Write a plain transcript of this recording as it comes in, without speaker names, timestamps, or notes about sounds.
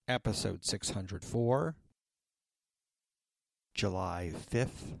Episode 604, July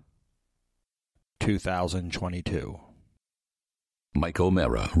 5th, 2022. Mike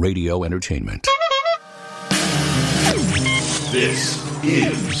O'Mara, Radio Entertainment. This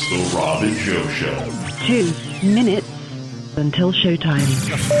is The Rob and Joe Show. 2 minutes until showtime.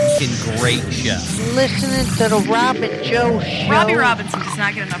 Fucking great show. Listening to The Rob and Joe Show. Robbie Robinson does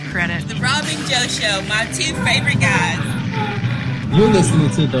not get enough credit. The Rob and Joe Show, my two favorite guys. You're listening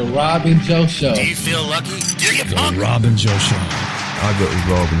to The Rob and Joe Show. Do you feel lucky? Do you punk? The Rob and Joe Show. I've worked with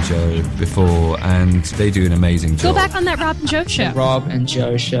Rob and Joe before, and they do an amazing job. Go back on that Rob and Joe Show. The Rob and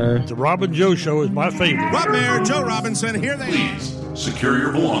Joe Show. The Rob and Joe Show is my favorite. Rob Mayer, Joe Robinson, here they are. Please secure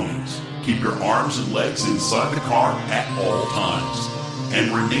your belongings. Keep your arms and legs inside the car at all times.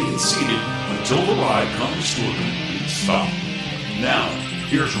 And remain seated until the ride comes to a complete stop. Now,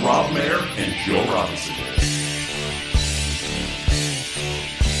 here's Rob Mayer and Joe Robinson.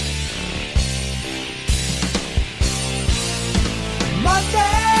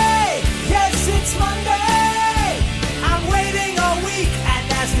 Monday, yes, it's Monday. I'm waiting all week,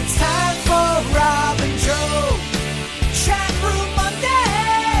 and as it's time for Rob and Joe. Chat Room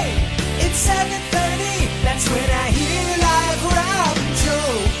Monday, it's 7:30. That's when I hear live Rob and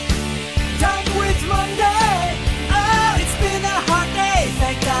Joe. Done with Monday. Oh, it's been a hot day.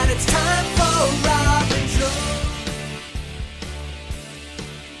 Thank God it's time for Rob and Joe.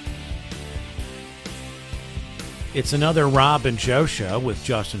 It's another Rob and Joe show with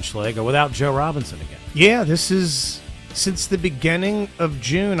Justin Schlegel without Joe Robinson again. Yeah, this is since the beginning of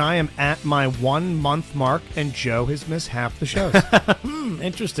June. I am at my 1 month mark, and Joe has missed half the shows.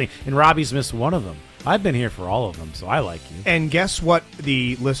 Interesting. And Robbie's missed one of them. I've been here for all of them, so I like you. And guess what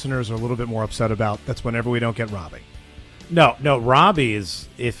the listeners are a little bit more upset about? That's whenever we don't get Robbie. No, Robbie is,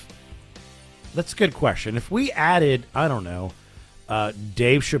 that's a good question. If we added, I don't know,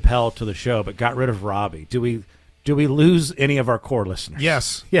 Dave Chappelle to the show, but got rid of Robbie, do we lose any of our core listeners?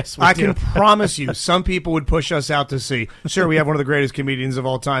 Yes. Yes, we I do. can promise you, some people would push us out to sea. Sure, we have one of the greatest comedians of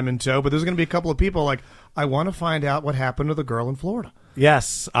all time in tow, but there's going to be a couple of people like, I want to find out what happened to the girl in Florida.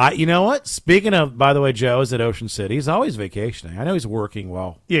 Yes. You know what? Speaking of, by the way, Joe is at Ocean City. He's always vacationing. I know he's working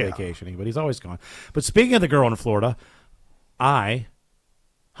while vacationing, but he's always gone. But speaking of the girl in Florida, I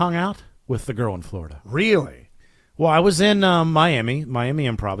hung out with the girl in Florida. Really? Well, I was in Miami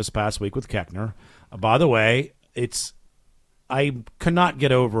Improv this past week with Keckner. By the way, I cannot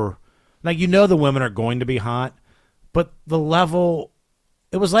get over, now you know the women are going to be hot, but the level,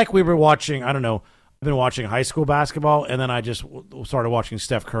 it was like we were watching, I don't know, I've been watching high school basketball, and then I just started watching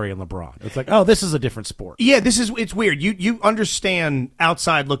Steph Curry and LeBron. It's like, oh, this is a different sport. Yeah, it's weird. You understand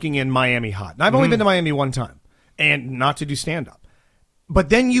outside looking in Miami hot. And I've only been to Miami one time, and not to do stand-up. But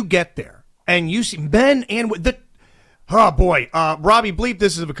then you get there, and you see men and oh, boy. Robbie, bleep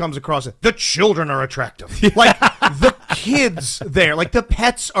this as it comes across. The children are attractive. Like, the kids there. Like, the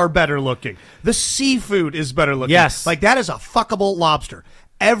pets are better looking. The seafood is better looking. Yes. Like, that is a fuckable lobster.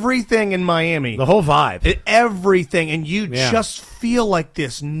 Everything in Miami. The whole vibe. Everything. And you just feel like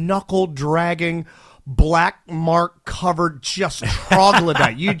this knuckle-dragging, black mark-covered just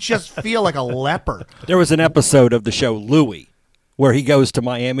troglodyte. You just feel like a leper. There was an episode of the show Louie, where he goes to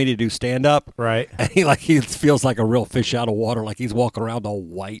Miami to do stand-up. Right. And he feels like a real fish out of water, like he's walking around all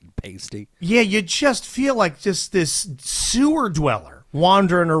white and pasty. Yeah, you just feel like just this sewer dweller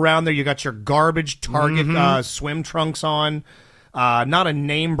wandering around there. You got your garbage Target swim trunks on. Not a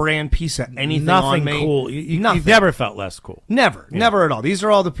name brand piece of anything Nothing on me. Cool. You've never felt less cool. Never at all. These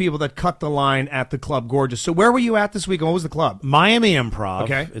are all the people that cut the line at the Club Gorgeous. So where were you at this week? What was the club? Miami Improv.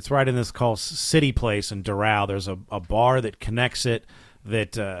 Okay. It's right in this called City Place in Doral. There's a bar that connects it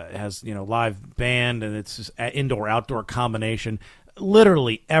that has live band, and it's just indoor-outdoor combination.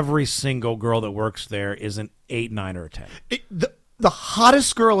 Literally every single girl that works there is an 8, 9, or a 10. The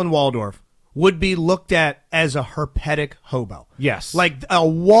hottest girl in Waldorf would be looked at as a herpetic hobo. Yes. Like a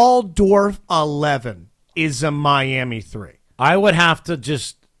Waldorf 11 is a Miami 3. I would have to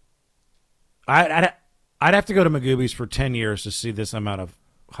just I'd have to go to Magooby's for 10 years to see this amount of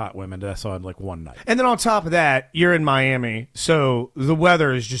hot women that I saw in like one night. And then on top of that, you're in Miami, so the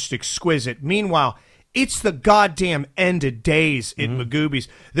weather is just exquisite. Meanwhile, it's the goddamn end of days in Magooby's.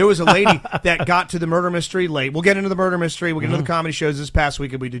 There was a lady that got to the murder mystery late. We'll get into the murder mystery. We'll get into the comedy shows this past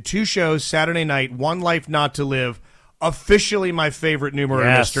weekend. We did 2 shows Saturday night, One Life Not to Live, officially my favorite new murder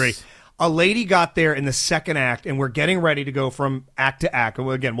mystery. A lady got there in the second act, and we're getting ready to go from act to act.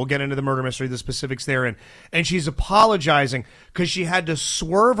 Again, we'll get into the murder mystery, the specifics therein. And she's apologizing because she had to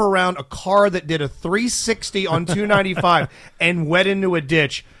swerve around a car that did a 360 on 295 and went into a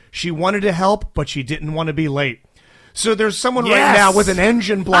ditch. She wanted to help, but she didn't want to be late. So there's someone right now with an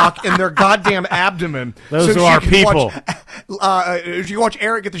engine block in their goddamn abdomen. Those are our people. You can watch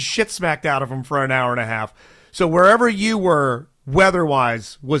Eric get the shit smacked out of him for an hour and a half. So wherever you were,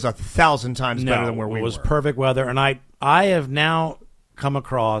 weather-wise, was 1,000 times better than where we were. It was perfect weather, and I have now come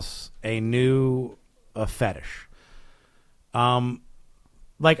across a new fetish.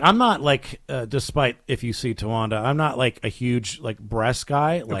 Like I'm not like, despite if you see Tawanda, I'm not like a huge like breast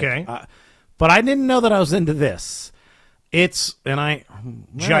guy. Like, okay, but I didn't know that I was into this. It's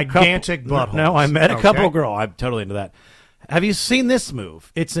gigantic buttholes. No, I met a couple of girls. I'm totally into that. Have you seen this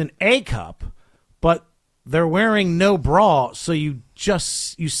move? It's an A cup, but they're wearing no bra, so you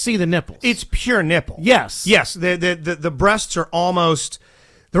see the nipples. It's pure nipple. Yes. The breasts are almost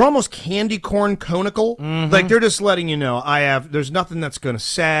candy corn conical. Mm-hmm. Like they're just letting you know there's nothing that's going to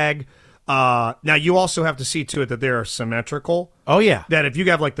sag. Now you also have to see to it that they are symmetrical. Oh yeah. That if you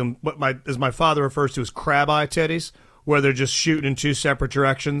have like as my father refers to as crab eye titties, where they're just shooting in two separate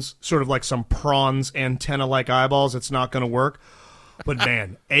directions, sort of like some prawns antenna like eyeballs, it's not going to work. But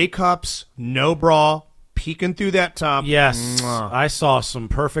man, A cups, no bra, peeking through that top. Yes, I saw some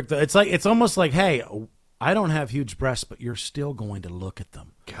perfect. It's almost like, hey, I don't have huge breasts, but you're still going to look at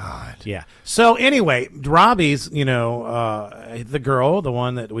them. God. Yeah. So anyway, Robbie's, the girl, the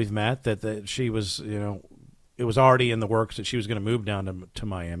one that we've met, that she was, it was already in the works that she was going to move down to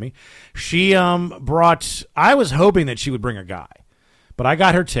Miami. She brought. I was hoping that she would bring a guy. But I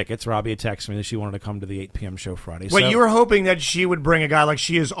got her tickets. Robbie had texted me that she wanted to come to the 8 p.m. show Friday. Wait, you were hoping that she would bring a guy like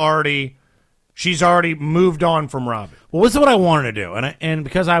she's already moved on from Robbie. Well, this is what I wanted to do. And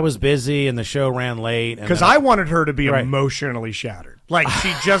because I was busy and the show ran late. Because I wanted her to be emotionally shattered. Like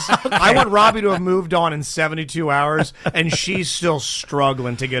she just, okay. I want Robbie to have moved on in 72 hours and she's still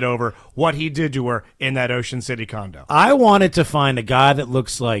struggling to get over what he did to her in that Ocean City condo. I wanted to find a guy that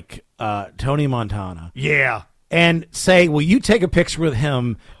looks like Tony Montana. Yeah. And say, will you take a picture with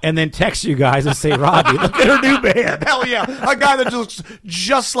him and then text you guys and say, Robbie, look at her new band. Hell yeah. A guy that looks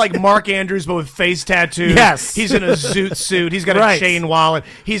just like Mark Andrews but with face tattoos. Yes. He's in a zoot suit. He's got a chain wallet.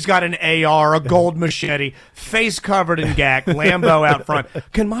 He's got an AR, a gold machete, face covered in gack, Lambo out front.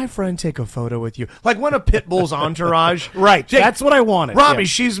 Can my friend take a photo with you? Like one of Pitbull's entourage. Right. Jake, that's what I wanted. Robbie,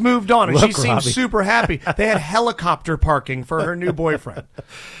 she's moved on and Look, she seems Robbie. super happy. They had helicopter parking for her new boyfriend.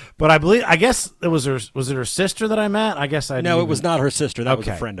 But I guess it was her sister that I met? I guess I No, it was not her sister. That was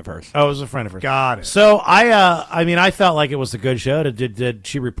a friend of hers. Oh, it was a friend of hers. Got it. So I felt like it was a good show. Did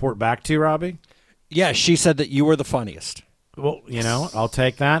she report back to you, Robbie? Yeah, she said that you were the funniest. Well, I'll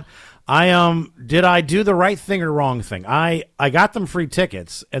take that. Did I do the right thing or wrong thing? I got them free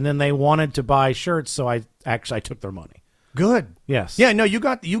tickets and then they wanted to buy shirts, so I took their money. Good. Yes. Yeah. No, you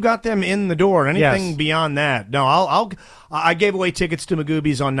got them in the door. Anything Yes. beyond that? No. I gave away tickets to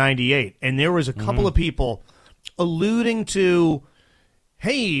Magoobies on 98, and there was a couple of people alluding to,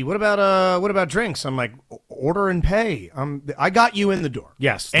 hey, what about drinks? I'm like, order and pay. I got you in the door.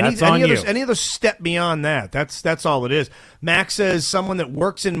 Yes, that's on you. Any other step beyond that? That's all it is. Max says, someone that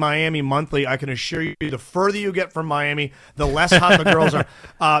works in Miami monthly, I can assure you, the further you get from Miami, the less hot the girls are.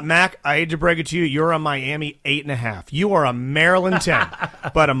 Mac, I hate to break it to you, you're a Miami 8.5. You are a Maryland 10,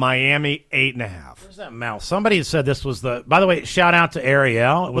 but a Miami 8.5. Where's that mouth? Somebody said this was the. By the way, shout out to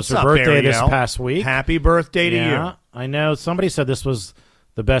Ariel. It was What's her up, birthday Ariel? this past week. Happy birthday to you. I know. Somebody said this was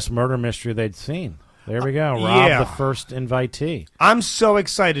the best murder mystery they'd seen. There we go. Rob, the first invitee. I'm so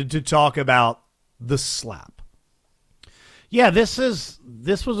excited to talk about the slap. Yeah, this was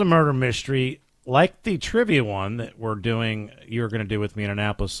a murder mystery like the trivia one that you're going to do with me in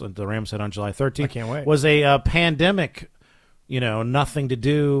Annapolis at the Rams Head on July 13th. I can't wait. Was a pandemic, nothing to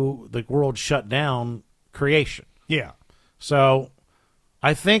do, the world shut down creation. Yeah. So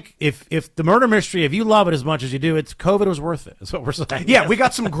I think if the murder mystery, if you love it as much as you do, COVID was worth it. That's what we're saying. Yeah, we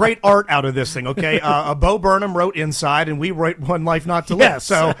got some great art out of this thing, okay? Bo Burnham wrote Inside, and we wrote One Life Not to Live. Yes.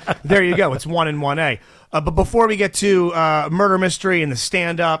 So there you go. It's 1 and 1A. But before we get to murder mystery and the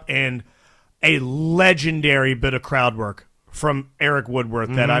stand-up and a legendary bit of crowd work from Eric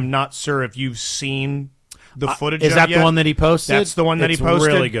Woodworth that I'm not sure if you've seen the footage Is of that yet. The one that he posted? That's the one that he It's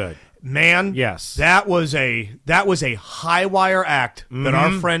posted. really good. Man, yes, that was a high wire act that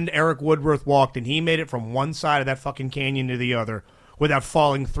our friend Eric Woodworth walked, and he made it from one side of that fucking canyon to the other without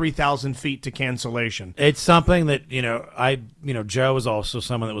falling 3,000 feet to cancellation. It's something that Joe is also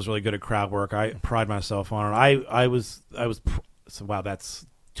someone that was really good at crowd work. I pride myself on it. I was so wow, that's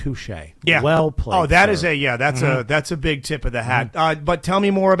touche. Yeah, well played. Oh, that sir. is that's a big tip of the hat. But tell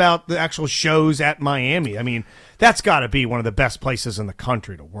me more about the actual shows at Miami. I mean, that's got to be one of the best places in the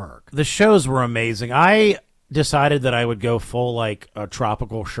country to work. The shows were amazing. I decided that I would go full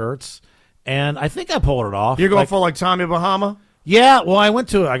tropical shirts, and I think I pulled it off. You're going for like Tommy Bahama? Yeah, well,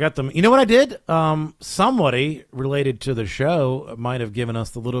 I got them. You know what I did? Somebody related to the show might have given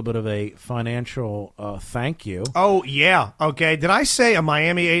us a little bit of a financial thank you. Oh, yeah. Okay. Did I say a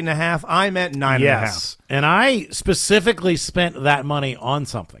Miami 8.5? I meant 9.5. Yes. And I specifically spent that money on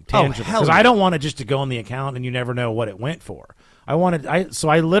something tangible. Hell Because yeah. I don't want it just to go in the account and you never know what it went for. So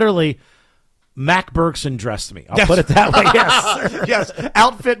I literally, Mac Bergson dressed me. I'll put it that way. Yes. Yes.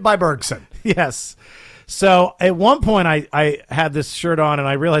 Outfit by Bergson. Yes. So at one point, I had this shirt on, and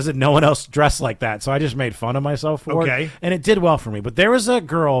I realized that no one else dressed like that. So I just made fun of myself for it, and it did well for me. But there was a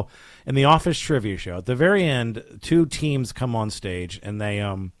girl in the office trivia show. At the very end, two teams come on stage, and they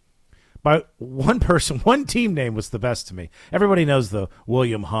but one team name was the best to me. Everybody knows the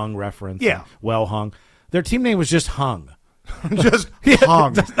William Hung reference. Yeah, well hung. Their team name was just Hung. Just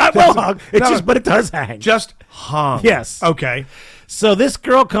hung. Not well hung. But it does hang. Just hung. Yes. Okay. So this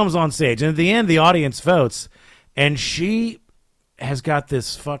girl comes on stage, and at the end, the audience votes, and she has got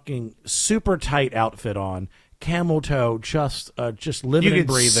this fucking super tight outfit on, camel toe, just living and breathing. You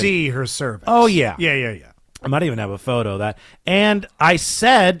can see her cervix. Oh, yeah. Yeah. I might even have a photo of that. And I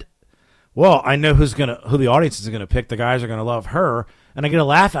said, well, I know who the audience is going to pick. The guys are going to love her. And I get a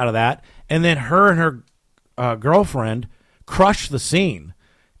laugh out of that. And then her and her girlfriend crush the scene.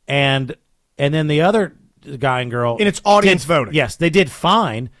 And then the other guy and girl, and it's audience voting. Yes, they did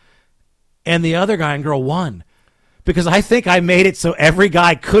fine, and the other guy and girl won because I think I made it so every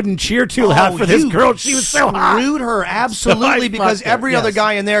guy couldn't cheer too loud for this girl. She was so hot. Screwed her absolutely because every other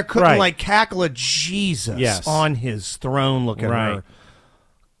guy in there couldn't like cackle a Jesus on his throne. Look at her.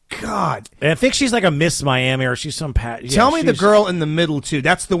 God, and I think she's like a Miss Miami or she's some Tell me the girl in the middle too.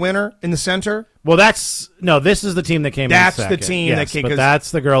 That's the winner in the center. Well, this is the team that came. That's in second. the team that came. But that's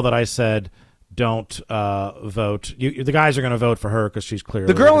the girl that I said. Don't vote. The guys are going to vote for her because she's clearly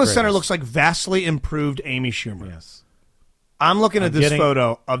the girl in the greatest. center looks like vastly improved Amy Schumer. Yes, I'm looking at this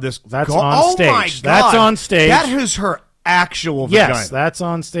photo of this. That's on stage. My God. That's on stage. That is her actual vagina. Yes, that's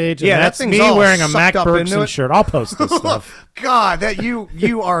on stage. Yeah, that's me wearing a Mac Bergson shirt. I'll post this stuff. God, that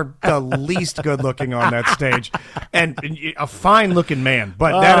you are the least good looking on that stage, and a fine looking man.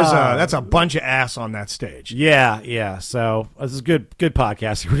 But that's a bunch of ass on that stage. Yeah. So this is good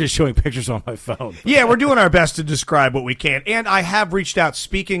podcasting. We're just showing pictures on my phone. Yeah, we're doing our best to describe what we can. And I have reached out.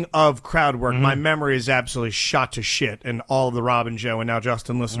 Speaking of crowd work, my memory is absolutely shot to shit, and all of the Robin, Joe, and now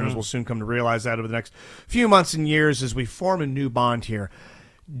Justin listeners will soon come to realize that over the next few months and years as we form a new bond here.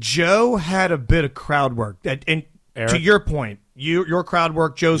 Joe had a bit of crowd work, and Eric? To your point, your crowd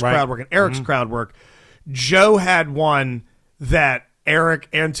work, Joe's crowd work, and Eric's crowd work. Joe had one that Eric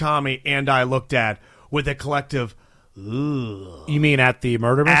and Tommy and I looked at with a collective. Ugh. You mean at the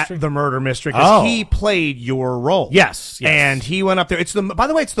murder mystery? At the murder mystery, because he played your role. Yes, and he went up there. By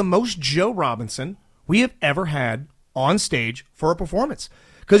the way, it's the most Joe Robinson we have ever had on stage for a performance.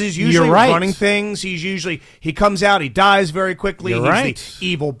 Because he's usually running things. He comes out, he dies very quickly. He's the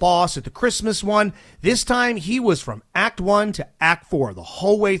evil boss at the Christmas one. This time, he was from Act 1 to Act 4, the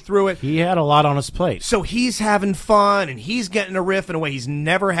whole way through it. He had a lot on his plate. So he's having fun, and he's getting a riff in a way he's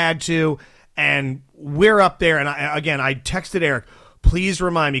never had to. And we're up there, and I texted Eric, please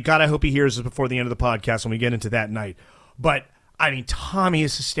remind me. God, I hope he hears this before the end of the podcast when we get into that night. But, I mean, Tommy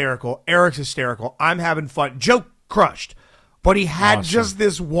is hysterical. Eric's hysterical. I'm having fun. Joe crushed. But he had just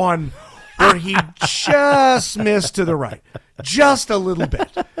this one where he just missed to the right. Just a little bit.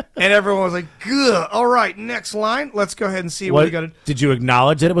 And everyone was like, good. All right, next line. Let's go ahead and see what we got to do. Did you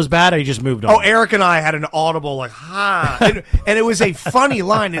acknowledge that it was bad, or you just moved on? Oh, Eric and I had an audible, like, ha. And it was a funny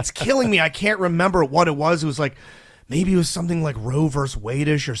line. It's killing me. I can't remember what it was. It was like, maybe it was something like Roe versus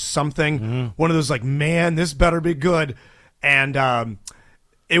Wade-ish or something. Mm-hmm. One of those, like, man, this better be good. And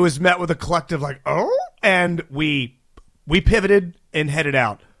it was met with a collective, like, oh? And we pivoted and headed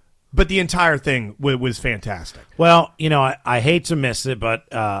out. But the entire thing was fantastic. Well, I hate to miss it, but,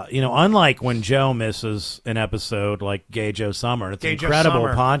 unlike when Joe misses an episode like Gay Joe Summer, it's an incredible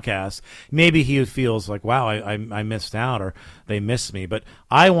podcast. Maybe he feels like, wow, I missed out or they missed me. But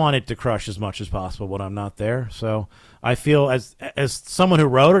I want it to crush as much as possible when I'm not there. So I feel as someone who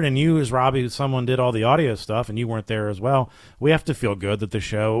wrote it and you as Robbie, someone did all the audio stuff and you weren't there as well, we have to feel good that the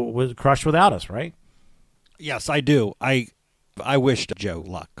show was crushed without us, right? Yes, I do. I wished Joe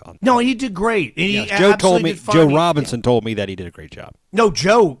luck on that. No, he did great. Joe Robinson told me that he did a great job. No,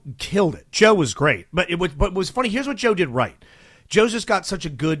 Joe killed it. Joe was great. But it was funny. Here's what Joe did right. Joe's just got such a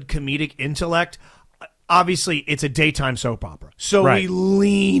good comedic intellect. Obviously, it's a daytime soap opera. So we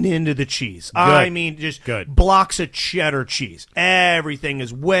lean into the cheese. Good. I mean, just blocks of cheddar cheese. Everything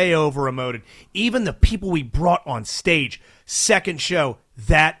is way over emoted. Even the people we brought on stage, second show,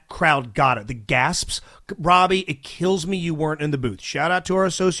 That crowd got it. The gasps, Robbie, it kills me you weren't in the booth. Shout out to our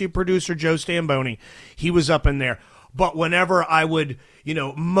associate producer, Joe Stamboni. He was up in there. But whenever I would,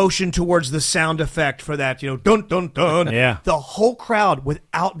 motion towards the sound effect for that, dun, dun, dun, the whole crowd,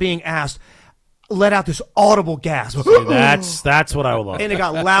 without being asked, let out this audible gasp. See, that's what I would love. And it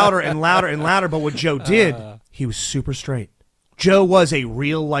got louder and louder and louder. But what Joe did, he was super straight. Joe was a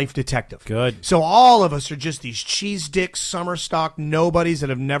real-life detective. Good. So all of us are just these cheese dick, summer stock nobodies that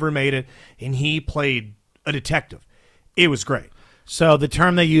have never made it, and he played a detective. It was great. So the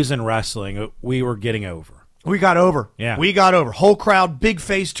term they use in wrestling, we were getting over. We got over. Yeah. We got over. Whole crowd, big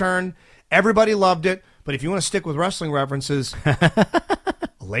face turn. Everybody loved it. But if you want to stick with wrestling references, a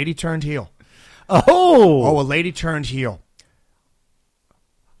lady turned heel. Oh, a lady turned heel.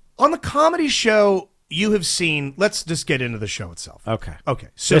 On the comedy show you have seen, let's just get into the show itself. Okay.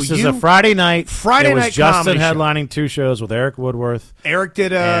 So this is a Friday night. Friday it was night Justin comedy headlining 2 shows with Eric Woodworth. Eric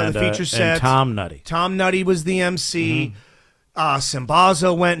did the feature set. And Tom Nutty. Tom Nutty was the MC.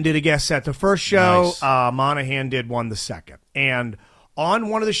 Simbazo went and did a guest set the first show. Nice. Monahan did one the second. And on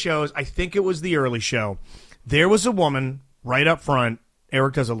one of the shows, I think it was the early show, there was a woman right up front.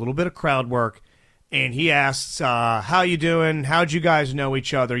 Eric does a little bit of crowd work, and he asks, how you doing? How'd you guys know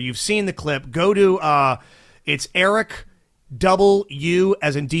each other? You've seen the clip. Go to, it's Eric W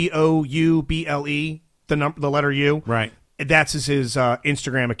as in DOUBLE, the letter U. Right. That's his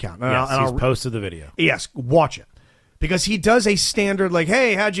Instagram account. Yes, he's posted the video. Yes, watch it. Because he does a standard like,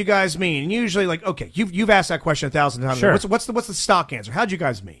 hey, how'd you guys meet? And usually like, okay, you've asked that question 1,000 times. Sure. What's the stock answer? How'd you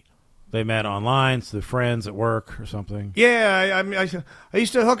guys meet? They met online through friends at work or something. Yeah, I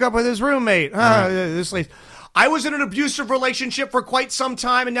used to hook up with his roommate. This lady. I was in an abusive relationship for quite some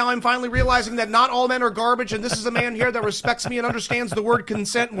time, and now I'm finally realizing that not all men are garbage, and this is a man here that respects me and understands the word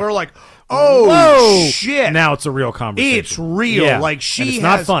consent. And we're like, whoa, shit. Now it's a real conversation. It's real. Yeah. Like it's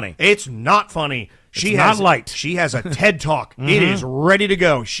not funny. It's not funny. It's not light. She has a TED Talk. It is ready to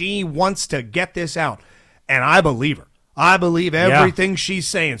go. She wants to get this out. And I believe her. I believe everything she's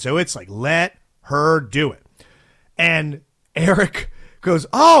saying. So it's like, let her do it. And Eric goes,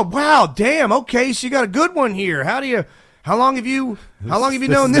 oh, wow, damn, okay, so you got a good one here. How long have you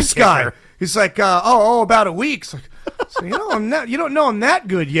known this guy? He's like, about a week. It's like, so you don't know I'm that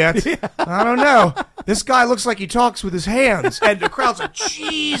good yet. I don't know. This guy looks like he talks with his hands. And the crowd's like,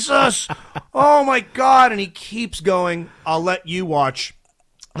 Jesus, oh my God. And he keeps going. I'll let you watch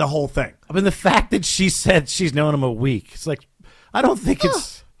the whole thing. I mean, the fact that she said she's known him a week, it's like, I don't think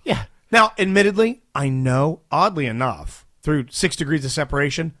it's, yeah. Now, admittedly, I know, oddly enough, through 6 degrees of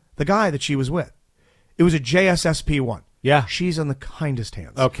separation, the guy that she was with. It was a JSSP1. Yeah. She's in the kindest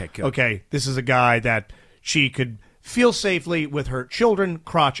hands. Okay, good. Okay, this is a guy that she could feel safely with her children,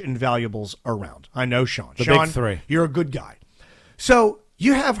 crotch, and valuables around. I know Sean. The Sean, big three. You're a good guy. So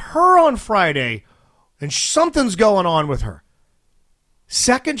you have her on Friday, and something's going on with her.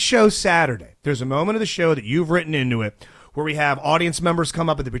 Second show Saturday, there's a moment of the show that you've written into it where we have audience members come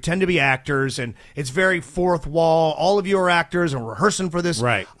up and they pretend to be actors, and it's very fourth wall. All of you are actors and rehearsing for this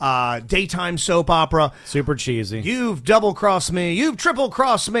daytime soap opera. Super cheesy. You've double-crossed me. You've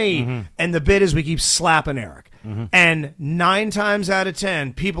triple-crossed me. Mm-hmm. And the bit is we keep slapping Eric. Mm-hmm. And 9 times out of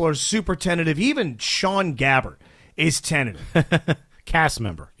 10, people are super tentative. Even Sean Gabbard is tentative. Cast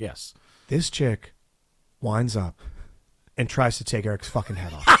member, yes. This chick winds up and tries to take Eric's fucking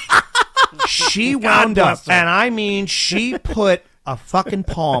head off. She wound up, and I mean, she put a fucking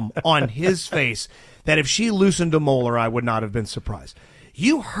palm on his face that if she loosened a molar, I would not have been surprised.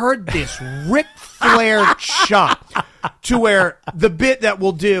 You heard this Ric Flair shot to where the bit that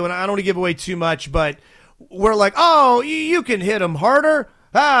we'll do, and I don't want to give away too much, but we're like, oh, you can hit him harder.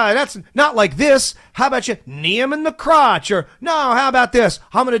 That's not like this. How about you knee him in the crotch? Or, no, how about this?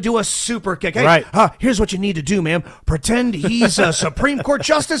 I'm going to do a super kick. Hey, right. Here's what you need to do, ma'am. Pretend he's a Supreme Court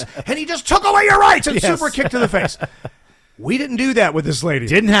justice, and he just took away your rights and super kick to the face. We didn't do that with this lady.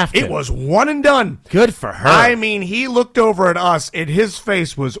 Didn't have to. It was one and done. Good for her. I mean, he looked over at us, and his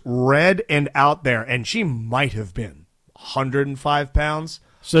face was red and out there, and she might have been 105 pounds.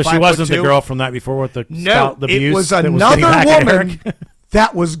 So she wasn't the girl from night before with the no, the abuse. It was that another was woman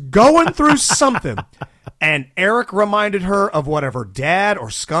that was going through something. And Eric reminded her of whatever dad or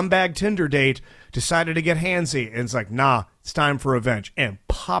scumbag Tinder date decided to get handsy. And it's like, nah, it's time for revenge. And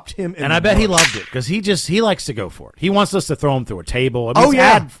popped him in And the I bet he bush. loved it because he likes to go for it. He wants us to throw him through a table. I mean, Oh,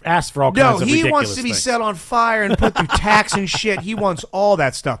 yeah. Ask for all No, kinds of he ridiculous wants to be things. set on fire and put through tax and shit. He wants all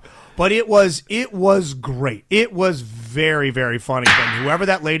that stuff. But it was great. It was very, very funny. And whoever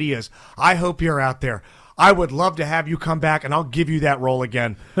that lady is, I hope you're out there. I would love to have you come back, and I'll give you that role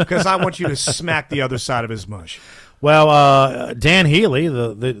again because I want you to smack the other side of his mush. Well, Dan Healy,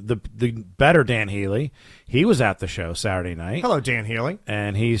 the better Dan Healy, he was at the show Saturday night. Hello, Dan Healy.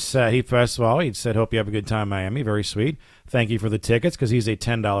 And he first of all, he said, "Hope you have a good time, Miami." Very sweet. Thank you for the tickets, because he's a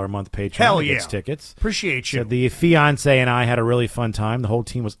 $10 a month patron. Hell He yeah. gets tickets. Appreciate you. Said the fiance and I had a really fun time. The whole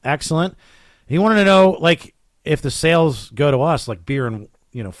team was excellent. He wanted to know, like, if the sales go to us, like beer and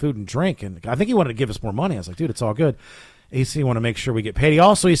food and drink, and I think he wanted to give us more money. I was like, dude, it's all good. He want to make sure we get paid.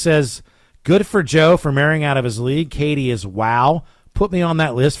 He says, good for Joe for marrying out of his league. Katie is wow. Put me on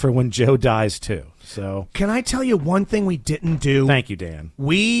that list for when Joe dies too. So can I tell you one thing we didn't do? Thank you, Dan.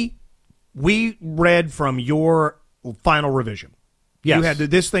 We read from your final revision. Yes. You had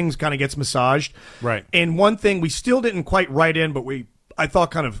this thing kind of gets massaged. Right. And one thing we still didn't quite write in, but I thought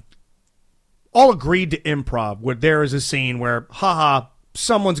kind of all agreed to improv, where there is a scene where, haha,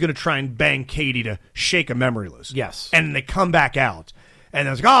 someone's going to try and bang Katie to shake a memory loose. Yes. And they come back out. And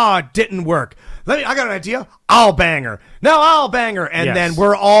it's like, it didn't work. I got an idea. I'll bang her. No, I'll bang her. And then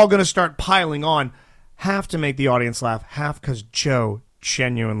we're all going to start piling on. Half to make the audience laugh, half because Joe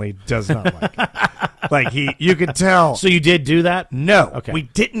genuinely does not like it. Like, you could tell. So you did do that? No. Okay. We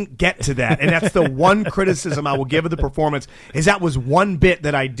didn't get to that. And that's the one criticism I will give of the performance, is that was one bit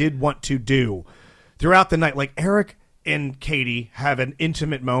that I did want to do throughout the night. Like, Eric and Katie have an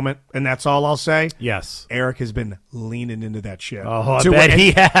intimate moment, and that's all I'll say. Yes. Eric has been leaning into that shit. Oh, I bet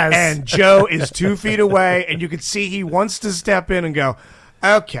he has. And Joe is 2 feet away, and you can see he wants to step in and go,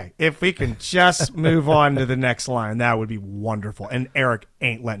 okay, if we can just move on to the next line, that would be wonderful. And Eric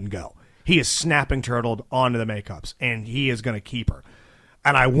ain't letting go. He is snapping turtled onto the makeups, and he is going to keep her.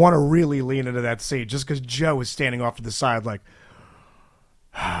 And I want to really lean into that scene just because Joe is standing off to the side like,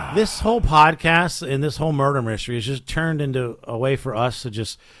 this whole podcast and this whole murder mystery has just turned into a way for us to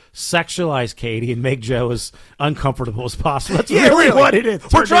just sexualize Katie and make Joe as uncomfortable as possible. That's really what it is.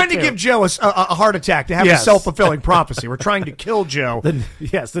 We're trying to give Joe a heart attack, to have a self-fulfilling prophecy. We're trying to kill Joe.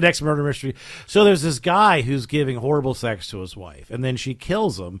 The next murder mystery. So there's this guy who's giving horrible sex to his wife, and then she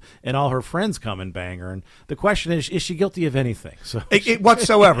kills him, and all her friends come and bang her. And the question is she guilty of anything? So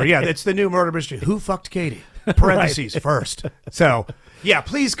whatsoever. Yeah, it's the new murder mystery. Who fucked Katie? Parentheses first. So, yeah,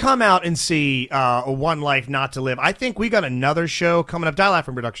 please come out and see One Life Not to Live. I think we got another show coming up,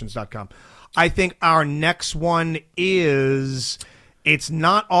 DialAughingProductions.com. I think our next one it's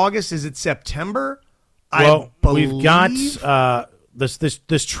not August, is it September? Well, we've got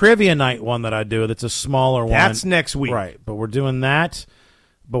this trivia night one that I do that's a smaller one. That's next week. Right, but we're doing that.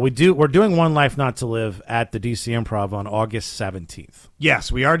 But we're doing One Life Not to Live at the DC Improv on August 17th.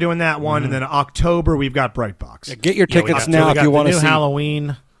 Yes, we are doing that one. And then October, we've got Brightbox. Yeah, get your tickets now if you want to see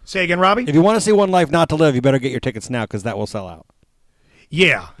Halloween. Say again, Robbie? If you want to see One Life Not to Live, you better get your tickets now, because that will sell out.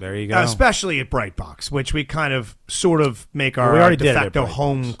 Yeah. There you go. Especially at Brightbox, which we kind of sort of make our de facto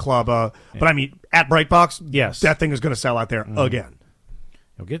home club. But I mean, at Brightbox, yes, that thing is going to sell out there again.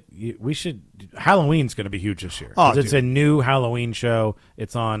 Halloween's going to be huge this year. Oh, it's a new Halloween show.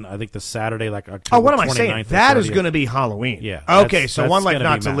 It's on, I think, the Saturday, like October 29th. Oh, what am I saying? That is going to be Halloween. Yeah. Okay, so One Life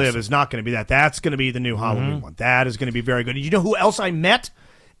Not to Live is not going to be that. That's going to be the new Halloween one. That is going to be very good. You know who else I met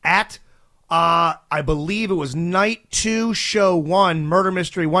at, I believe it was night 2, show 1, Murder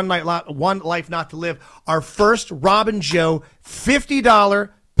Mystery, One Life Not to Live. Our first Robin Joe $50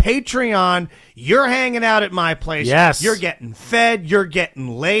 Patreon. You're hanging out at my place. Yes. You're getting fed. You're getting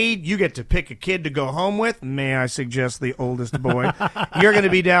laid. You get to pick a kid to go home with. May I suggest the oldest boy? You're going to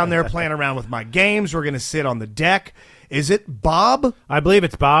be down there playing around with my games. We're going to sit on the deck. Is it Bob? I believe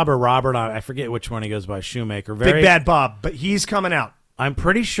it's Bob or Robert. I forget which one he goes by. Shoemaker. Big Bad Bob. But he's coming out. I'm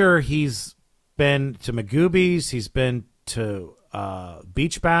pretty sure he's been to Magoobies. He's been to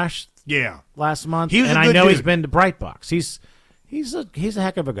Beach Bash. Yeah. Last month. And I know he's been to Brightbox. He's a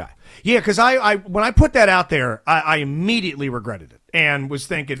heck of a guy. Yeah, because I when I put that out there, I immediately regretted it and was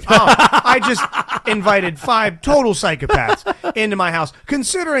thinking, I just invited 5 total psychopaths into my house.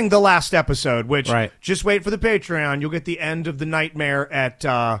 Considering the last episode, which just wait for the Patreon, you'll get the end of the nightmare at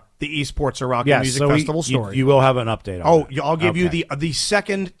the Esports Rock Music Festival story. You will have an update on that. I'll give you the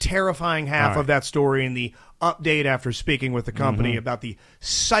second terrifying half of that story and the update after speaking with the company about the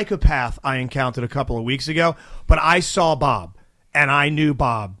psychopath I encountered a couple of weeks ago. But I saw Bob. And I knew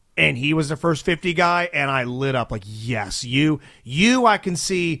Bob, and he was the first 50 guy, and I lit up like, yes, you I can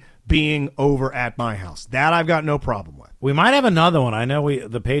see being over at my house. That I've got no problem with. We might have another one. I know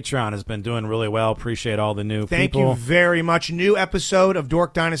the Patreon has been doing really well. Appreciate all the new people. Thank you very much. New episode of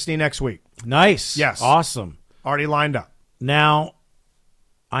Dork Dynasty next week. Nice. Yes. Awesome. Already lined up. Now,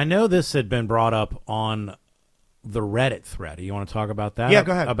 I know this had been brought up on the Reddit thread. You want to talk about that? Yeah,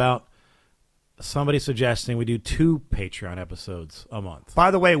 go ahead. About somebody suggesting we do 2 Patreon episodes a month.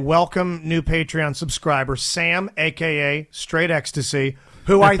 By the way, welcome new Patreon subscriber, Sam, a.k.a. Straight Ecstasy,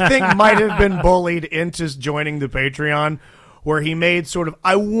 who I think might have been bullied into joining the Patreon, where he made sort of,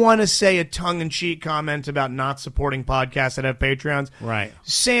 I want to say, a tongue-in-cheek comment about not supporting podcasts that have Patreons. Right.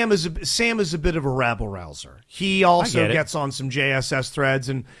 Sam is a bit of a rabble-rouser. He also gets on some JSS threads,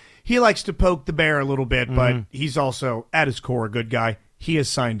 and he likes to poke the bear a little bit, but he's also, at his core, a good guy. He has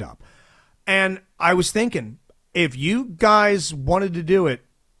signed up. And I was thinking, if you guys wanted to do it,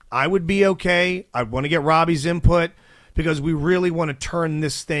 I would be okay. I'd want to get Robbie's input, because we really want to turn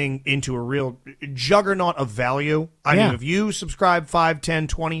this thing into a real juggernaut of value. I mean, if you subscribe 5, 10,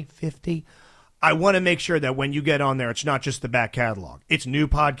 20, 50, I want to make sure that when you get on there, it's not just the back catalog. It's new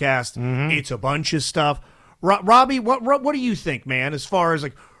podcast. It's a bunch of stuff. Robbie, what do you think, man, as far as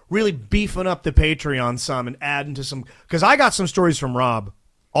like really beefing up the Patreon some and adding to some? Because I got some stories from Rob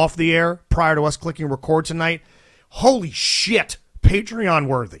off the air prior to us clicking record tonight. Holy shit, Patreon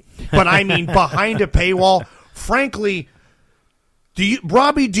worthy. But I mean, behind a paywall. Frankly,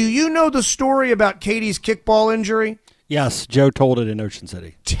 Robbie, do you know the story about Katie's kickball injury? Yes, Joe told it in Ocean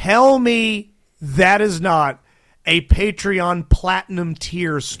City. Tell me that is not a Patreon platinum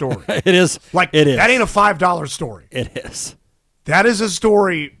tier story. It is. It is. That ain't a $5 story. It is. That is a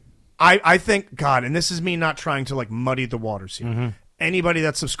story, I think, God, and this is me not trying to like muddy the waters here. Anybody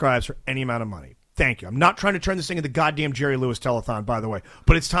that subscribes for any amount of money, thank you. I'm not trying to turn this thing into the goddamn Jerry Lewis telethon, by the way.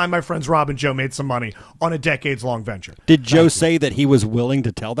 But it's time my friends Rob and Joe made some money on a decades-long venture. Did Joe say that he was willing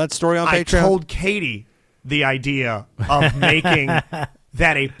to tell that story on Patreon? I told Katie the idea of making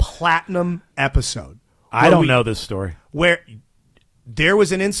that a platinum episode. I don't know this story. Where there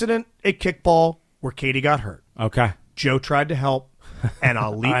was an incident at kickball where Katie got hurt. Okay. Joe tried to help, and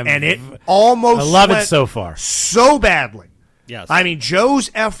I'll leave. And it almost I love went it so far. So badly. Yes. I mean, Joe's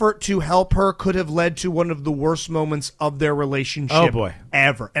effort to help her could have led to one of the worst moments of their relationship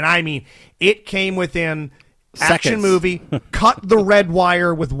ever. And I mean, it came within action movie, cut the red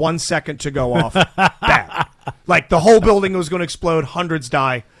wire with 1 second to go off. Bad. Like the whole building was going to explode, hundreds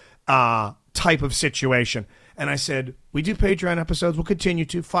die type of situation. And I said, we do Patreon episodes. We'll continue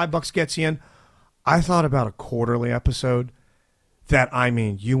to. $5 gets you in. I thought about a quarterly episode that, I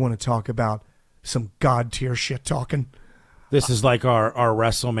mean, you want to talk about some god tier shit talking. This is like our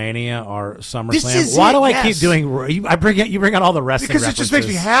WrestleMania, our SummerSlam. This is Why it, do I yes. keep doing? You bring out all the wrestling because references. it just makes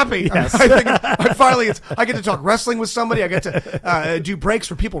me happy. Yes. I think I get to talk wrestling with somebody. I get to do breaks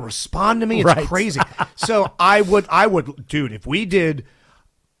where people respond to me. It's Right. crazy. So I would, dude. If we did,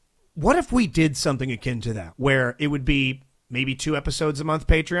 what if we did something akin to that, where it would be maybe 2 episodes a month,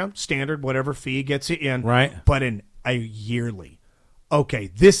 Patreon, standard, whatever fee gets you in, right? But in a yearly.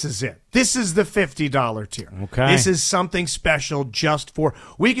 Okay, this is it. This is the $50 tier. Okay. This is something special just for...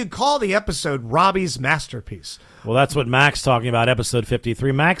 We could call the episode Robbie's Masterpiece. Well, that's what Mac's talking about, episode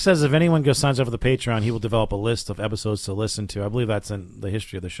 53. Mac says if anyone signs up for the Patreon, he will develop a list of episodes to listen to. I believe that's in the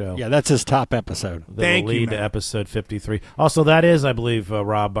history of the show. Yeah, that's his top episode. That will lead to episode 53. Also, that is, I believe,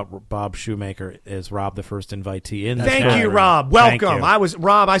 Bob Shoemaker is Rob, the first invitee in the Thank you, Rob. Welcome.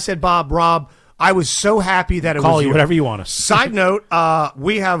 I said Rob. I was so happy that it Call was you whatever you want us. Side note,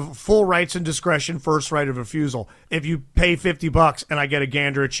 we have full rights and discretion, first right of refusal. If you pay $50 and I get a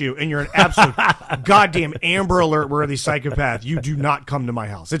gander at you and you're an absolute goddamn Amber Alert worthy psychopath, you do not come to my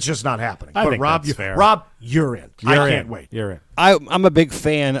house. It's just not happening. I but think Rob, that's fair. Rob, you're in. I can't wait. You're in. I'm a big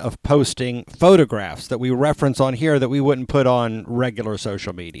fan of posting photographs that we reference on here that we wouldn't put on regular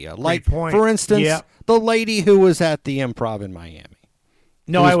social media. Like, for instance, the lady who was at the Improv in Miami.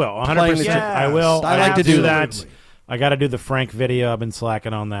 No, I will. 100%. Yes. I will. I like to do that. I got to do the Frank video. I've been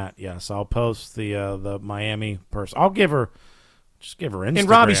slacking on that. Yes, I'll post the Miami person. I'll give her Instagram. And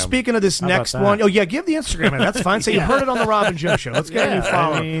Robbie, speaking of this How next about one, that? give the Instagram. That's fine. So you heard it on the Rob and Joe Show. Let's get a new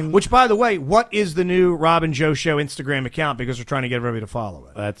follower. Which, by the way, what is the new Rob and Joe Show Instagram account? Because we're trying to get everybody to follow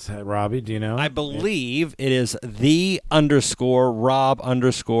it. That's Robbie. Do you know? I believe it is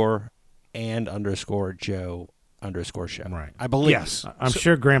 _Rob_and_Joe_show. Right. I believe. Yes. I'm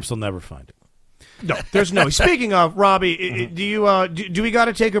sure Gramps will never find it. No, there's no. Speaking of Robbie, do you do we got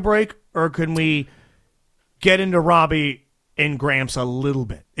to take a break, or can we get into Robbie and Gramps a little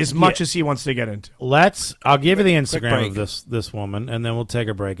bit, as much as he wants to get into? I'll give you the Instagram of this woman, and then we'll take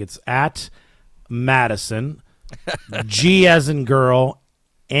a break. It's at Madison, G as in girl,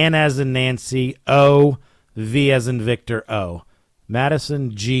 N as in Nancy, O, V as in Victor, O.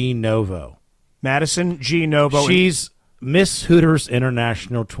 Madison G Novo. Madison G Novo. She's Miss Hooters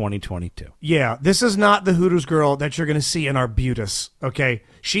International 2022. Yeah, this is not the Hooters girl that you're going to see in Arbutus, okay?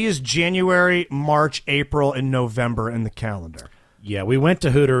 She is January, March, April, and November in the calendar. Yeah, we went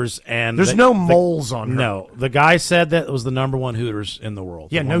to Hooters, and there's no moles on her. No, the guy said that it was the number one Hooters in the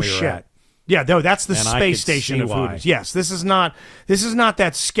world. Yeah, no shit. Yeah, no, that's the And space station of Hooters. Yes, this is not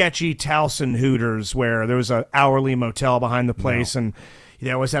that sketchy Towson Hooters where there was an hourly motel behind the place, and they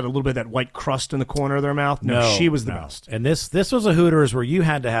always had a little bit of that white crust in the corner of their mouth. No, she was the best. And this was a Hooters where you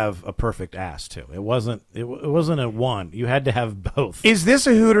had to have a perfect ass too. It wasn't a one. You had to have both. Is this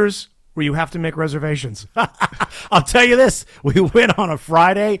a Hooters where you have to make reservations? I'll tell you this. We went on a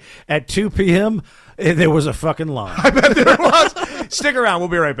Friday at 2 p.m. and there was a fucking line. I bet there was. Stick around. We'll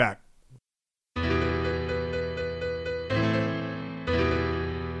be right back.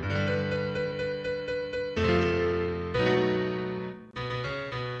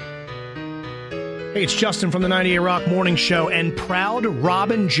 Hey, it's Justin from the 98 Rock Morning Show and proud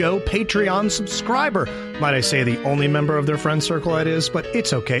Rob and Joe Patreon subscriber. Might I say the only member of their friend circle that is, but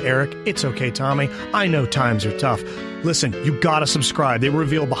it's okay, Eric. It's okay, Tommy. I know times are tough. Listen, you gotta subscribe. They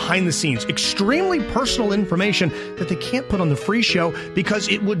reveal behind-the-scenes, extremely personal information that they can't put on the free show because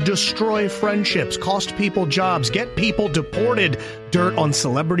it would destroy friendships, cost people jobs, get people deported, dirt on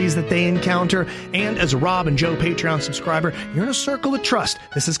celebrities that they encounter. And as a Rob and Joe Patreon subscriber, you're in a circle of trust.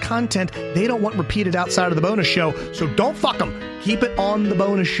 This is content they don't want repeated outside of the bonus show, so don't fuck them. Keep it on the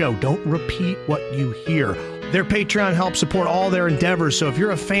bonus show. Don't repeat what you hear. Their Patreon helps support all their endeavors, so if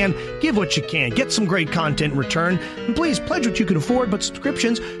you're a fan, give what you can. Get some great content in return. And please, pledge what you can afford, but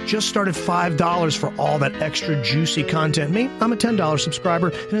subscriptions just start at $5 for all that extra juicy content. Me, I'm a $10 subscriber,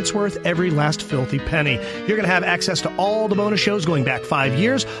 and it's worth every last filthy penny. You're going to have access to all the bonus shows going back 5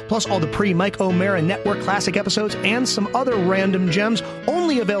 years, plus all the pre-Mike O'Mara Network classic episodes and some other random gems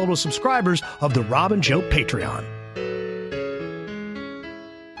only available to subscribers of the Rob and Joe Patreon.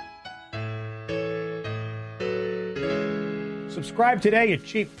 Subscribe today, you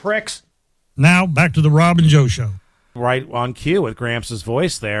cheap pricks. Now, back to the Rob and Joe Show. Right on cue with Gramps'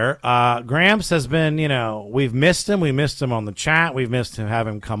 voice there. Gramps has been, we've missed him. We missed him on the chat. We've missed him, have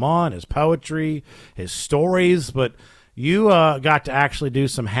him come on, his poetry, his stories. But you got to actually do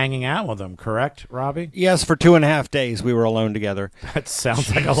some hanging out with him, correct, Robbie? Yes, for 2.5 days we were alone together. That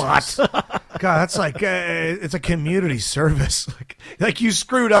sounds like a lot. God, that's like it's a community service. Like you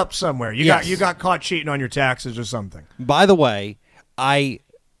screwed up somewhere. You got caught cheating on your taxes or something. By the way,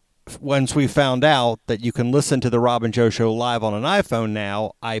 once we found out that you can listen to the Rob and Joe Show live on an iPhone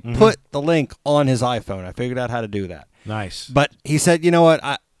now, I put the link on his iPhone. I figured out how to do that. Nice. But he said, you know what?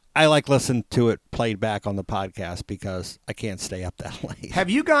 I like listening to it played back on the podcast because I can't stay up that late.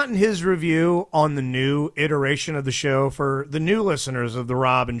 Have you gotten his review on the new iteration of the show for the new listeners of the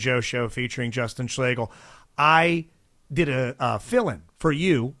Rob and Joe Show featuring Justin Schlegel? I did a fill-in for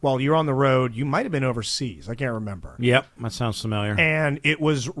you while you're on the road. You might have been overseas. I can't remember. Yep, that sounds familiar. And it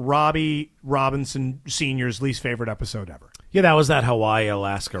was Robbie Robinson Sr.'s least favorite episode ever. Yeah, that was that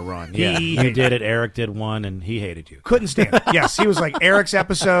Hawaii-Alaska run. Yeah, you did it. Eric did one, and he hated you. Couldn't stand it. Yes, he was like, Eric's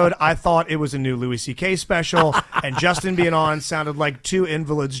episode, I thought it was a new Louis C.K. special, and Justin being on sounded like two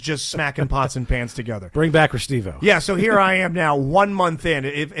invalids just smacking pots and pans together. Bring back Restivo. Yeah, so here I am now, 1 month in.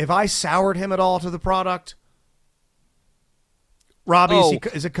 If I soured him at all to the product, Robbie,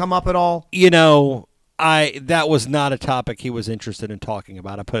 has it come up at all? That was not a topic he was interested in talking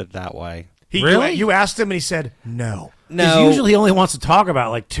about. I put it that way. Really? You asked him, and he said no. No. Usually only wants to talk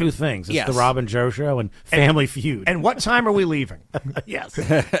about like two things. It's the Rob and Joe Show and Family Feud. And what time are we leaving? Yes.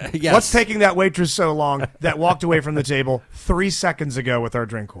 Yes. What's taking that waitress so long that walked away from the table 3 seconds ago with our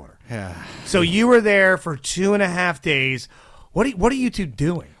drink order? Yeah. So you were there for 2.5 days. What are you two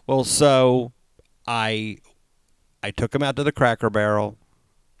doing? Well, so I took him out to the Cracker Barrel,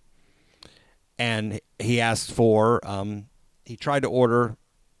 and he asked for he tried to order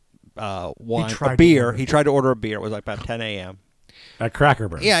a beer. He tried to order a beer. It was like about 10 a.m. At Cracker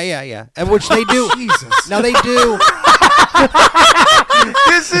Barrel. Yeah. And which they do. Jesus. Now they do.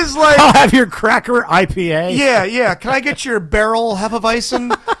 This is like... I'll have your Cracker IPA. Yeah. Can I get your barrel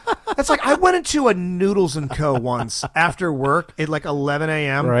Hefeweizen? That's like, I went into a Noodles & Co. once after work at like 11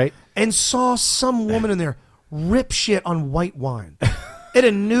 a.m. Right. And saw some woman in there rip shit on white wine. At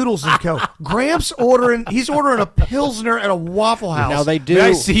a Noodles & Co. Gramps he's ordering a Pilsner at a Waffle House. Now they do. May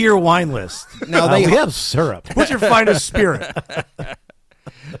I see your wine list? Now we have syrup. What's your finest spirit?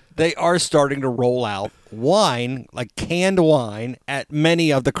 They are starting to roll out wine, like canned wine, at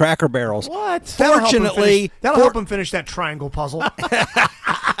many of the Cracker Barrels. What? Fortunately, that'll help him finish that triangle puzzle.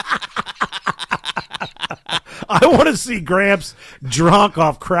 I want to see Gramps drunk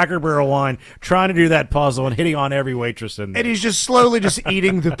off Cracker Barrel wine, trying to do that puzzle and hitting on every waitress in there. And he's just slowly just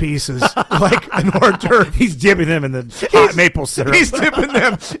eating the pieces like an hors d'oeuvre. He's dipping them in the hot maple syrup. He's dipping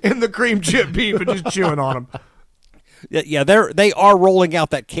them in the cream chip beef and just chewing on them. Yeah, they are rolling out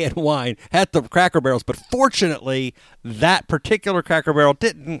that canned wine at the Cracker Barrels, but fortunately, that particular Cracker Barrel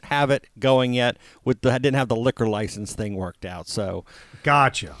didn't have it going yet. Didn't have the liquor license thing worked out. So,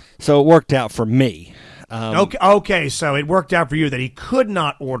 gotcha. So it worked out for me. Okay, so it worked out for you that he could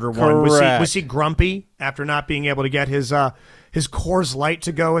not order one. Was he grumpy after not being able to get his Coors Light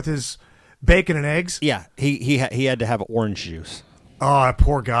to go with his bacon and eggs? Yeah, he had to have orange juice. Oh, that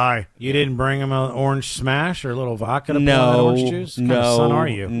poor guy. You didn't bring him an orange smash or a little vodka to put in that orange juice? What kind of son are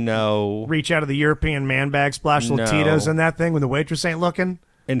you? No. Reach out of the European man bag, splash little Tito's in that thing when the waitress ain't looking?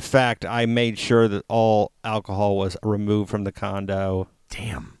 In fact, I made sure that all alcohol was removed from the condo.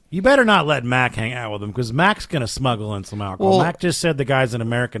 Damn. You better not let Mac hang out with him because Mac's going to smuggle in some alcohol. Mac just said the guy's an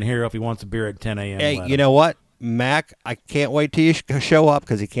American hero if he wants a beer at 10 a.m. Hey, you know what? Mac, I can't wait till you show up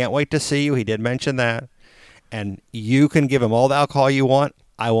because he can't wait to see you. He did mention that. And you can give him all the alcohol you want.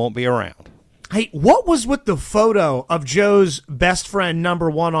 I won't be around. Hey, what was with the photo of Joe's best friend, number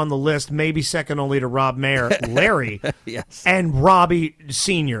one on the list, maybe second only to Rob Mayer, Larry, yes, and Robbie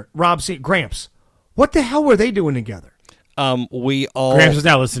Sr., Gramps? What the hell were they doing together? Gramps is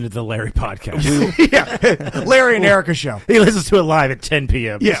now listening to the Larry podcast. Yeah, Larry and Erica show. He listens to it live at 10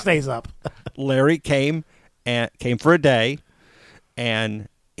 p.m. Yeah. He stays up. Larry came for a day, and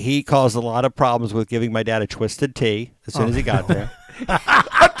he caused a lot of problems with giving my dad a twisted tea as soon as he got there.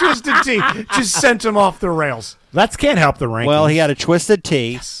 A twisted tea just sent him off the rails. That can't help the rankings. Well, he had a twisted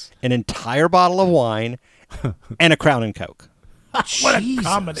tea, an entire bottle of wine, and a Crown and Coke. What a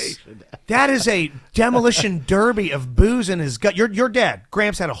combination. That is a demolition derby of booze in his gut. Your dad,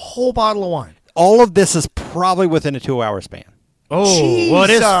 Gramps, had a whole bottle of wine. All of this is probably within a 2-hour span. Oh, Jesus. Well, it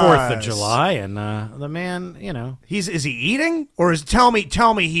is 4th of July, and the man, is he eating, or tell me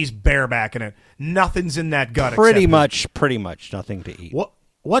he's barebacking it? Nothing's in that gut. Pretty much nothing to eat.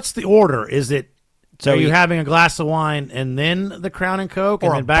 What's the order? Is it? So are you having a glass of wine and then the Crown and Coke,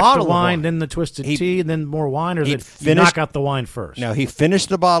 or and then back to wine, then the twisted tea, and then more wine, or is it you knock out the wine first? No, he finished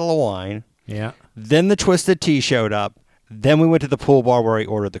the bottle of wine. Yeah. Then the twisted tea showed up. Then we went to the pool bar where he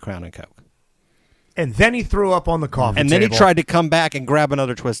ordered the Crown and Coke. And then he threw up on the coffee table. And then he tried to come back and grab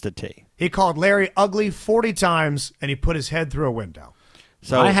another twisted tea. He called Larry ugly 40 times, and he put his head through a window.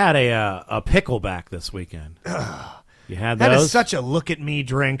 So I had a pickleback this weekend. You had those? That is such a look-at-me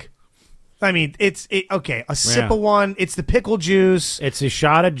drink. I mean, okay, a sip of one. It's the pickle juice. It's a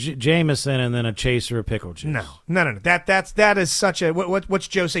shot of Jameson and then a chaser of pickle juice. No. That is such a what's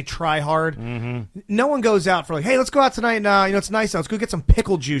Joe say? Try hard. Mm-hmm. No one goes out for hey, let's go out tonight. And, it's nice out. Let's go get some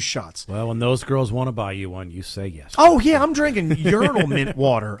pickle juice shots. Well, when those girls want to buy you one, you say yes. Oh yeah, I'm drinking urinal mint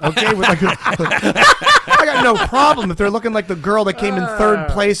water. Okay, I got no problem if they're looking like the girl that came in third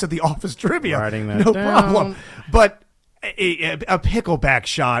place at the office trivia. Writing that no down. problem. But a pickleback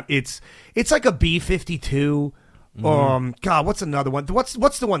shot. It's like a B-52. God, what's another one?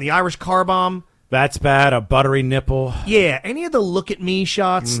 What's the one? The Irish car bomb. That's bad. A buttery nipple. Yeah, any of the look at me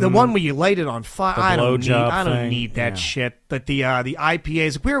shots. The one where you light it on fire. I don't need that shit. But the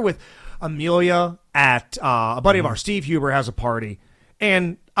IPAs. We were with Amelia at a buddy of ours, Steve Huber, has a party,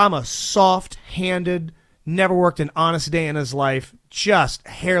 and I'm a soft-handed, never worked an honest day in his life, just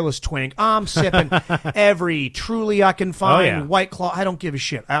hairless twink. I'm sipping every Truly I can find, White Claw. I don't give a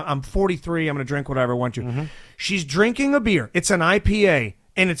shit. I'm 43. I'm going to drink whatever I want to. She's drinking a beer. It's an IPA,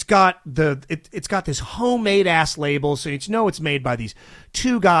 and it's got it's got this homemade ass label, so it's made by these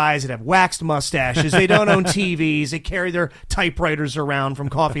two guys that have waxed mustaches. They don't own TVs. They carry their typewriters around from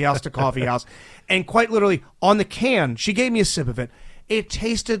coffee house to coffee house, and quite literally on the can, she gave me a sip of it. It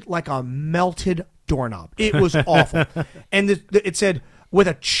tasted like a melted doorknob. It was awful. And it said, with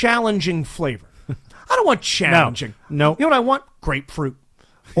a challenging flavor. I don't want challenging. No. You know what I want? Grapefruit.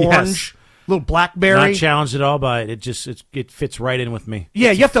 Orange. Little blackberry. Not challenged at all, but it fits right in with me.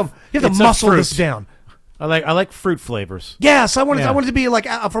 Yeah, you have to muscle this down. I like fruit flavors. Yes, I wanted it to be like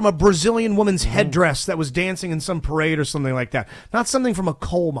from a Brazilian woman's headdress that was dancing in some parade or something like that. Not something from a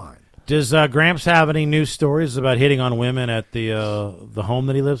coal mine. Does Gramps have any news stories about hitting on women at the home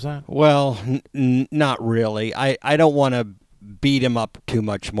that he lives at? Well, not really. I don't want to beat him up too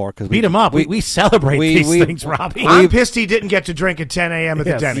much more because beat him up. We celebrate these things, Robbie. I'm pissed he didn't get to drink at 10 a.m. at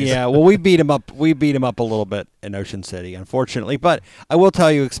the Denny's. Yeah, well, we beat him up. We beat him up a little bit in Ocean City, unfortunately. But I will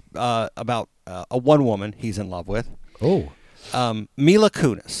tell you about a one woman he's in love with. Oh, Mila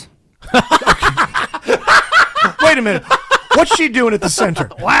Kunis. Wait a minute. What's she doing at the center?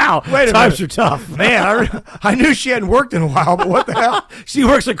 Wow. Wait a Times minute. are tough. Man, I knew she hadn't worked in a while, but what the hell? She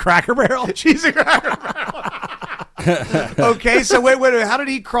works at Cracker Barrel? She's a Cracker Barrel. Okay, so wait. How did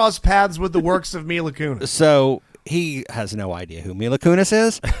he cross paths with the works of Mila Kunis? So he has no idea who Mila Kunis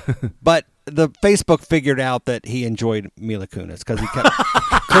is, but the Facebook figured out that he enjoyed Mila Kunis because he kept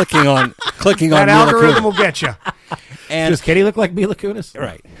clicking on that Mila algorithm Kunis. will get you. And does Katie look like Mila Kunis?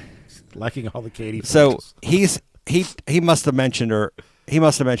 right. Liking all the Katie. So photos. he must have mentioned her. He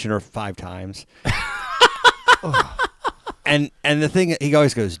must have mentioned her 5 times. And the thing, he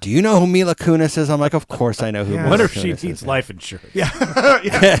always goes, "Do you know who Mila Kunis is?" I'm like, "Of course I know who." Yeah. Mila Wonder if Kunis she is. needs life insurance.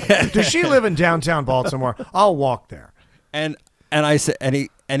 Yeah. Does she live in downtown Baltimore? I'll walk there. And I said, and he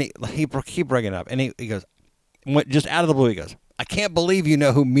keep bringing it up, and he goes, just out of the blue, he goes, "I can't believe you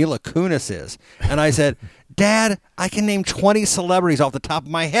know who Mila Kunis is." And I said, "Dad, I can name 20 celebrities off the top of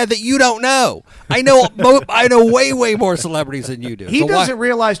my head that you don't know. I know way more celebrities than you do." He So doesn't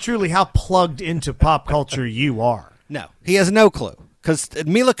realize truly how plugged into pop culture you are. No, he has no clue because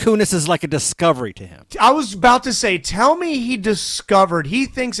Mila Kunis is like a discovery to him. I was about to say, tell me he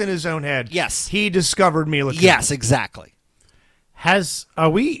thinks in his own head. Yes. He discovered Mila Kunis. Yes, exactly. I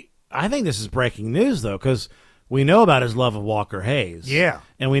think this is breaking news, though, because we know about his love of Walker Hayes. Yeah.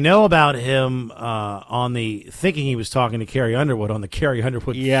 And we know about him thinking he was talking to Carrie Underwood on the Carrie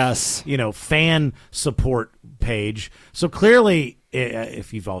Underwood Yes. fan support page. So clearly,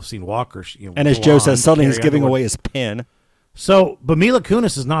 if you've all seen Walker, And as Joe says, suddenly he's Carrie giving Underwood. away his pin. So, but Mila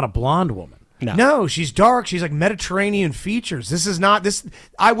Kunis is not a blonde woman. No, she's dark. She's like Mediterranean features. This is not this.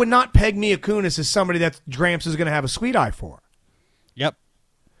 I would not peg Mila Kunis as somebody that Gramps is going to have a sweet eye for. Yep.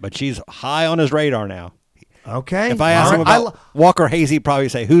 But she's high on his radar now. Okay. If I ask him about Walker Hayes, he'd probably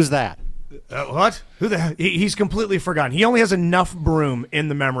say, "Who's that?" What? Who the hell? He's completely forgotten. He only has enough broom in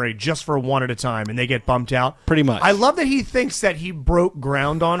the memory just for one at a time, and they get bumped out. Pretty much. I love that he thinks that he broke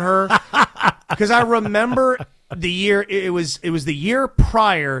ground on her, because I remember the year it was the year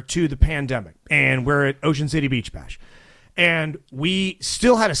prior to the pandemic, and we're at Ocean City Beach Bash, and we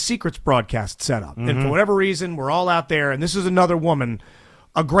still had a secrets broadcast set up, and for whatever reason, we're all out there, and this is another woman,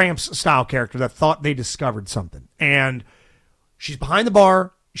 a Gramps style character that thought they discovered something, and she's behind the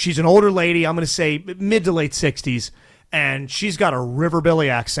bar. She's an older lady, I'm going to say mid to late 60s, and she's got a Riverbilly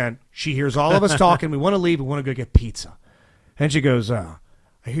accent. She hears all of us talking. We want to leave. We want to go get pizza. And she goes, I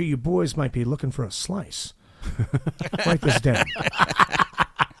hear you boys might be looking for a slice. Write this down.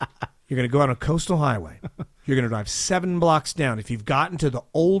 You're going to go out on a coastal highway. You're going to drive 7 blocks down. If you've gotten to the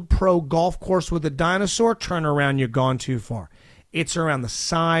old pro golf course with the dinosaur, turn around. You've gone too far. It's around the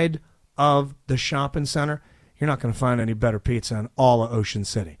side of the shopping center. You're not going to find any better pizza in all of Ocean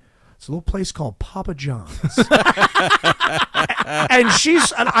City. It's a little place called Papa John's.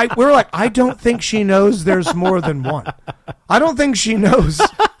 And we're like, I don't think she knows there's more than one. I don't think she knows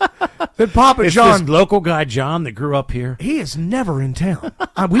that Papa John, this local guy John that grew up here, he is never in town.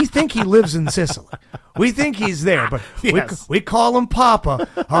 We think he lives in Sicily. We think he's there, but Yes. we call him Papa.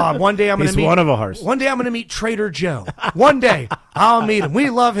 One day I'm going to meet one of ours. One day I'm going to meet Trader Joe. One day I'll meet him. We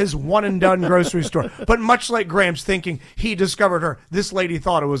love his one and done grocery store. But much like Gramps thinking he discovered her, this lady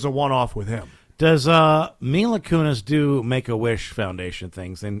thought it was a one-off with him. Does Mila Kunis do Make-A-Wish Foundation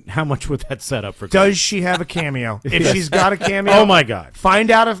things, and how much would that set up for? Does she have a cameo? If she's got a cameo, oh my God! Find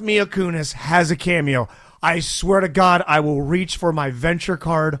out if Mila Kunis has a cameo. I swear to God, I will reach for my venture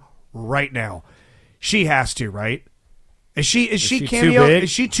card right now. She has to, right? Is she cameo? Too big? Is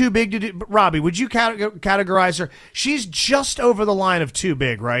she too big to do? Robbie, would you categorize her? She's just over the line of too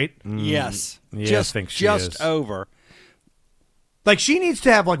big, right? Yes. Yeah, I think she just is. over. Like, she needs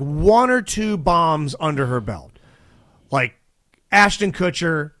to have like 1 or 2 bombs under her belt. Like Ashton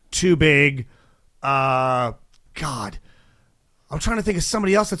Kutcher, too big. God, I'm trying to think of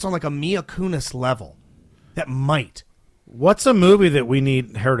somebody else that's on like a Mila Kunis level that might. What's a movie that we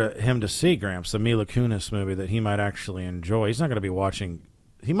need him to see, Gramps? The Mila Kunis movie that he might actually enjoy. He's not going to be watching.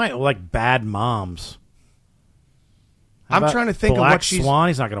 He might like Bad Moms. I'm trying to think of what she's. Black Swan.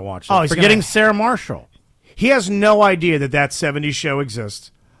 He's not going to watch that. Oh, he's Forgetting Sarah Marshall. He has no idea that 70s show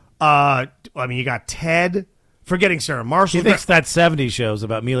exists. I mean, you got Ted. Forgetting Sarah Marshall. He thinks that 70s show is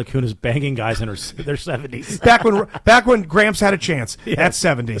about Mila Kunis banging guys in their 70s. Back when Gramps had a chance. Yes.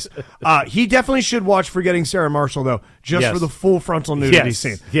 At 70s. He definitely should watch Forgetting Sarah Marshall, though, just for the full frontal nudity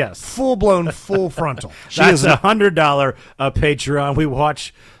scene. Yes. Full-blown, full frontal. That's a $100 Patreon. We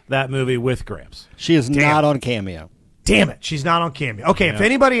watch that movie with Gramps. She is not on Cameo. Damn it. She's not on Cameo. Okay, if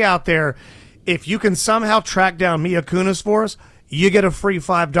anybody out there, if you can somehow track down Mila Kunis for us, you get a free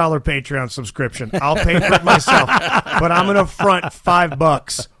 $5 Patreon subscription. I'll pay for it myself, but I'm going to front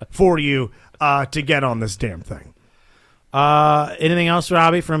 $5 for you to get on this damn thing. Anything else,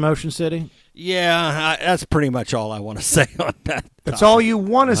 Robbie, from Ocean City? Yeah, that's pretty much all I want to say on that. That's all you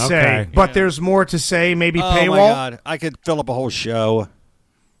want to say, but there's more to say. Maybe oh paywall. My God. I could fill up a whole show.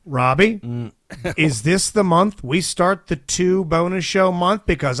 Robbie, is this the month we start the 2 bonus show month?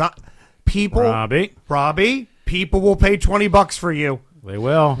 Because people will pay $20 for you. They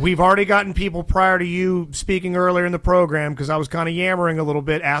will. We've already gotten people prior to you speaking earlier in the program because I was kind of yammering a little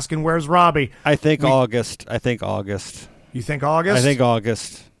bit, asking where's Robbie. I think August. You think August? I think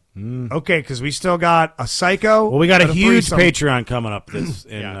August. Okay, because we still got a Psycho. Well, we got a huge threesome. Patreon coming up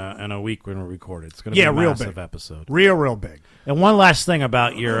in a week when we record it. It's going to be a real massive big episode. Real big. And one last thing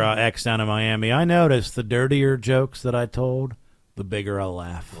about your ex down in Miami. I noticed the dirtier jokes that I told, the bigger a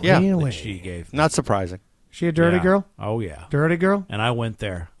laugh that she gave me. Not surprising. She a dirty girl? Oh, yeah. Dirty girl? And I went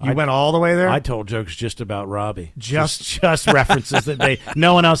there. You went all the way there? I told jokes just about Robbie. Just references that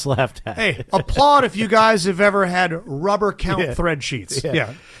no one else laughed at. Hey, applaud if you guys have ever had rubber count thread sheets.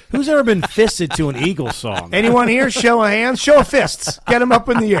 Yeah. Who's ever been fisted to an Eagles song? Anyone here? Show of hands. Show of fists. Get them up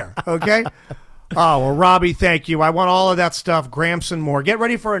in the air, okay? Oh, well, Robbie, thank you. I want all of that stuff, Gramps and more. Get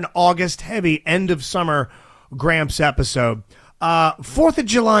ready for an August heavy end of summer Gramps episode. 4th of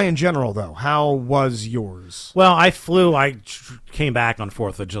July in general, though, how was yours? Well, I flew. I came back on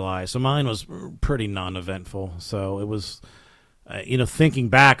 4th of July, so mine was pretty non-eventful. So it was, thinking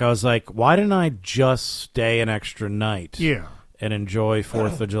back, I was like, why didn't I just stay an extra night? Yeah. And enjoy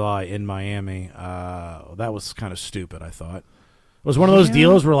 4th of July in Miami. That was kind of stupid, I thought. It was one of those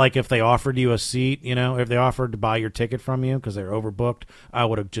deals where, like, if they offered you a seat, if they offered to buy your ticket from you because they were overbooked, I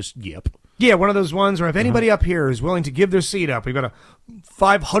would have just, Yeah, one of those ones where if anybody up here is willing to give their seat up, we've got a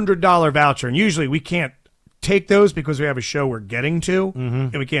 $500 voucher. And usually we can't take those because we have a show we're getting to,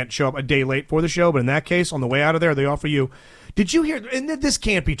 and we can't show up a day late for the show. But in that case, on the way out of there, they offer you. Did you hear? And this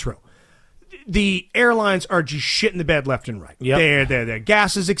can't be true. The airlines are just shitting the bed left and right. Yep. Their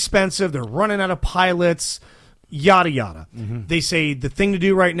gas is expensive. They're running out of pilots. Yada, yada. They say the thing to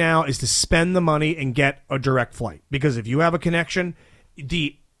do right now is to spend the money and get a direct flight. Because if you have a connection,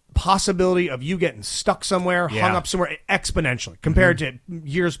 the possibility of you getting stuck somewhere, hung up somewhere, exponentially compared to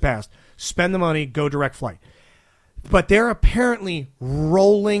years past. Spend the money, go direct flight. But they're apparently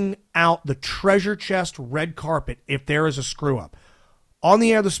rolling out the treasure chest red carpet if there is a screw-up. On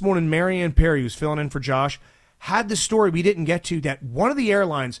the air this morning, Marianne Perry, who's filling in for Josh, had the story we didn't get to that one of the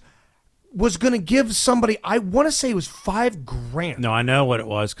airlines was going to give somebody, I want to say it was $5,000. No, I know what it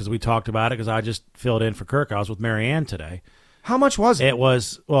was because we talked about it because I just filled in for Kirk. I was with Marianne today. How much was it? It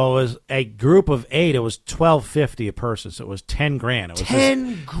was a group of 8. It was $1,250 a person, so it was $10,000. It was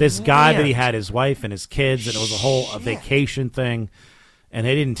 $10,000. This guy that he had his wife and his kids, and it was a vacation thing, and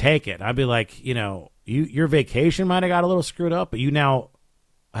they didn't take it. I'd be like, your vacation might have got a little screwed up, but you now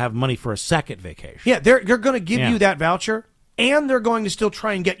have money for a second vacation. Yeah, they're going to give you that voucher, and they're going to still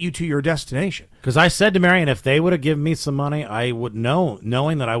try and get you to your destination. Because I said to Marion, if they would have given me some money, I would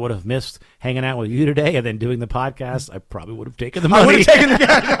knowing that I would have missed hanging out with you today and then doing the podcast, I probably would have taken the money. I would have taken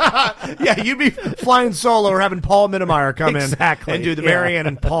the Yeah, you'd be flying solo or having Paul Mittermeier come in and do the Marianne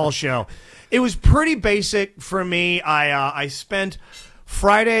and Paul show. It was pretty basic for me. I spent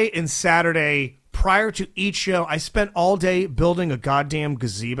Friday and Saturday prior to each show, I spent all day building a goddamn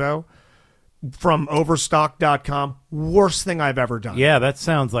gazebo from Overstock.com. Worst thing I've ever done. Yeah, that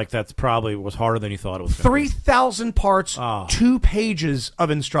sounds like that's probably was harder than you thought it was. 3,000 parts, 2 pages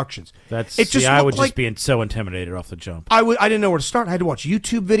of instructions. I would just be so intimidated off the jump. I didn't know where to start. I had to watch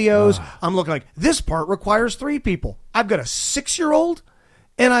YouTube videos. I'm looking like, this part requires 3 people. I've got a 6-year-old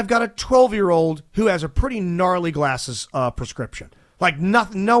and I've got a 12-year-old who has a pretty gnarly glasses prescription. Like,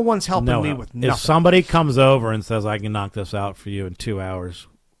 nothing. No one's helping me with nothing. If somebody comes over and says, I can knock this out for you in 2 hours,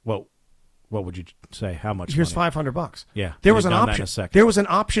 what would you say? How much? Here's money? $500. Yeah, there was an option. There was an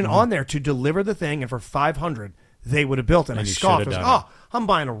option on there to deliver the thing, and for $500 they would have built it. And I scoffed. I'm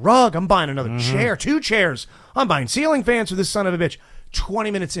buying a rug. I'm buying another chair, 2 chairs. I'm buying ceiling fans for this son of a bitch. 20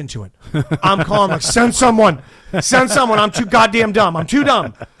 minutes into it, I'm calling like, send someone. I'm too goddamn dumb. I'm too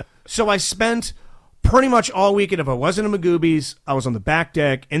dumb. So I spent pretty much all weekend. If I wasn't in Magoobies, I was on the back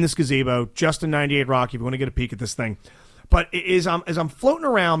deck in this gazebo, just in 98 Rock. If you want to get a peek at this thing, but as I'm floating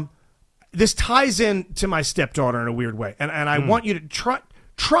around. This ties in to my stepdaughter in a weird way. And I want you to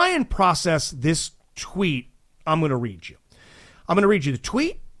try and process this tweet I'm going to read you. I'm going to read you the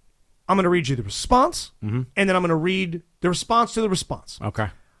tweet. I'm going to read you the response. And then I'm going to read the response to the response.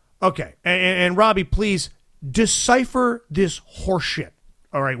 Okay. And Robbie, please decipher this horseshit.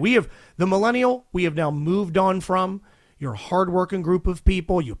 All right. We have the millennial. We have now moved on from. You're a hardworking group of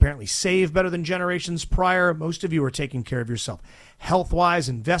people. You apparently save better than generations prior. Most of you are taking care of yourself. Health-wise,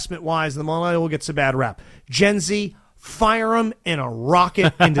 investment-wise, the millennial gets a bad rap. Gen Z, fire them in a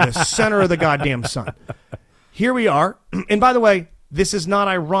rocket into the center of the goddamn sun. Here we are. And by the way, this is not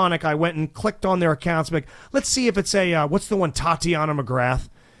ironic. I went and clicked on their accounts. Like, let's see if it's what's the one, Tatiana McGrath?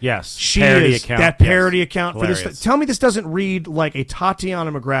 Yes, She parody is account. that parody account for Hilarious. this. Tell me this doesn't read like a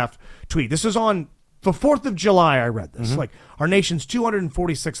Tatiana McGrath tweet. This is on the 4th of July. I read this, like our nation's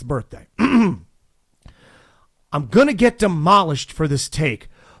 246th birthday. I'm going to get demolished for this take,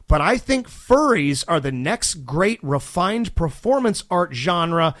 but I think furries are the next great refined performance art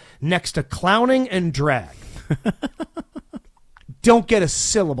genre next to clowning and drag. Don't get a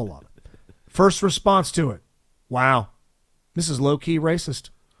syllable of it. First response to it. Wow. This is low-key racist.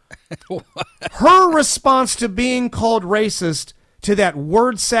 Her response to being called racist to that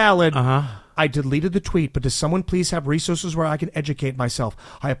word salad, I deleted the tweet, but does someone please have resources where I can educate myself?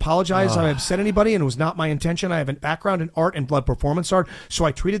 I apologize if I upset anybody, and it was not my intention. I have a background in art and blood performance art, so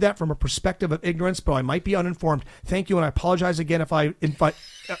I tweeted that from a perspective of ignorance, but I might be uninformed. Thank you, and I apologize again if I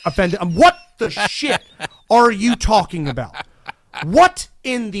offended. What the shit are you talking about? What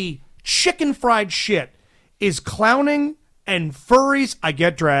in the chicken fried shit is clowning and furries? I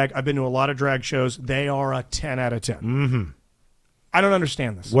get drag. I've been to a lot of drag shows. They are a 10 out of 10. Mm-hmm. I don't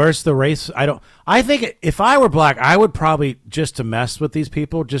understand this. Where's the race? I think if I were black, I would probably, just to mess with these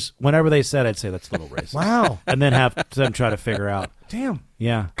people, just whenever they said, I'd say that's a little racist. Wow. And then have them try to figure out. Damn.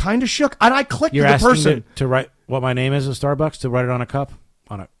 Yeah. Kind of shook. And I clicked You're the asking person. to write what my name is at Starbucks, to write it on a cup?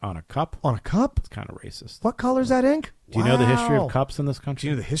 On a cup? On a cup? It's kind of racist. What color is that ink? Do you know the history of cups in this country?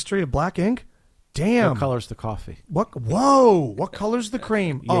 Do you know the history of black ink? Damn. What color's the coffee? Whoa. What color's the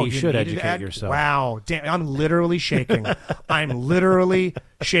cream? Yeah, you should educate yourself. Wow. Damn. I'm literally shaking. I'm literally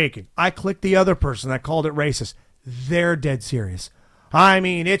shaking. I clicked the other person that called it racist. They're dead serious. I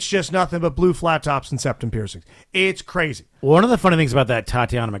mean, it's just nothing but blue flat tops and septum piercings. It's crazy. One of the funny things about that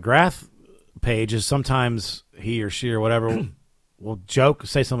Tatiana McGrath page is sometimes he or she or whatever will joke,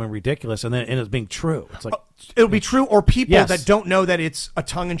 say something ridiculous, and then it ends up being true. It's like it'll be true, or people Yes. that don't know that it's a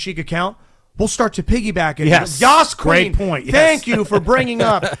tongue-in-cheek account will start to piggyback it. Yes. Yas, Queen. Great point. Yes. Thank you for bringing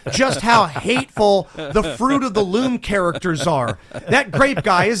up just how hateful the Fruit of the Loom characters are. That grape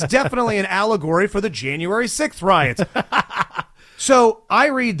guy is definitely an allegory for the January 6th riots. So I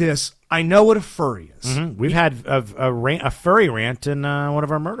read this. I know what a furry is. Mm-hmm. We've had a furry rant in one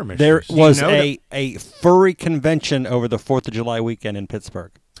of our murder missions. There was a furry convention over the 4th of July weekend in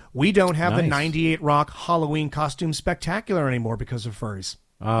Pittsburgh. We don't have the Nice. 98 Rock Halloween costume spectacular anymore because of furries.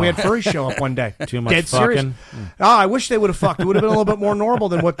 Oh. We had furries show up one day. Too much Dead serious. fucking. I wish they would have fucked. It would have been a little bit more normal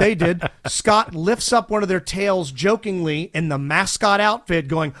than what they did. Scott lifts up one of their tails jokingly in the mascot outfit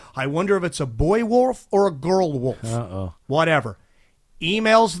going, I wonder if it's a boy wolf or a girl wolf. Uh-oh. Whatever.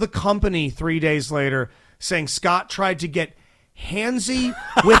 Emails the company 3 days later saying Scott tried to get handsy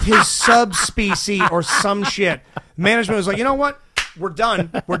with his subspecies or some shit. Management was like, you know what? We're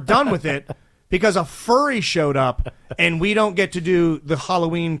done. We're done with it because a furry showed up and we don't get to do the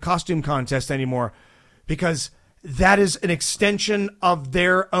Halloween costume contest anymore because that is an extension of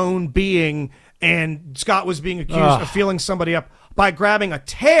their own being. And Scott was being accused of feeling somebody up by grabbing a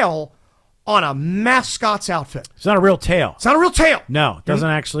tail on a mascot's outfit. It's not a real tail. It's not a real tail. No, it doesn't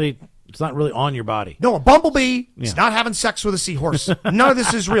actually. It's not really on your body. No, a bumblebee is Yeah. not having sex with a seahorse. None of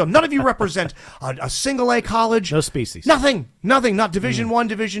this is real. None of you represent a single A college. No species. Nothing. Not Division 1,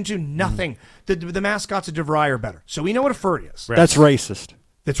 Division 2, nothing. The mascots of DeVry are better. So we know what a furry is. Right. That's racist.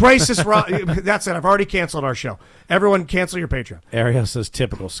 That's racist. That's it. I've already canceled our show. Everyone cancel your Patreon. Ariel says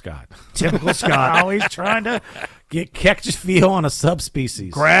typical Scott. Typical Scott. Always trying to catch a feel on a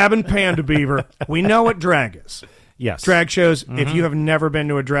subspecies. Grabbing panda beaver. We know what drag is. Yes. Drag shows. If you have never been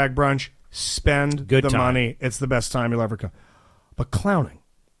to a drag brunch, spend Good the time. money. It's the best time you'll ever come. But clowning.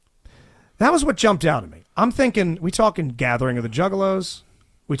 That was what jumped out at me. I'm thinking, we talking Gathering of the Juggalos?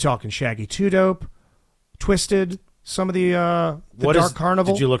 We talking Shaggy Two Dope? Twisted? Some of the Dark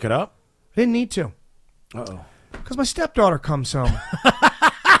Carnival? Did you look it up? I didn't need to. Uh-oh. Because my stepdaughter comes home.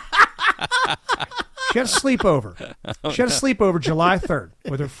 She had a sleepover. She had a sleepover July 3rd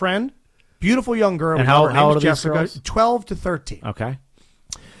with her friend. Beautiful young girl. And We know her how name old is are these Jessica. girls? 12 to 13. Okay.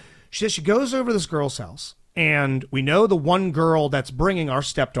 She says she goes over to this girl's house, and we know the one girl that's bringing our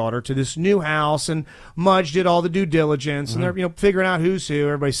stepdaughter to this new house, and Mudge did all the due diligence, and they're figuring out who's who.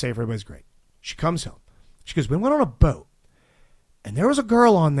 Everybody's safe. Everybody's great. She comes home. She goes, we went on a boat, and there was a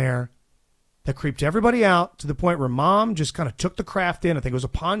girl on there that creeped everybody out to the point where Mom just kind of took the craft in. I think it was a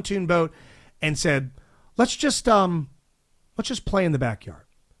pontoon boat, and said, let's just play in the backyard.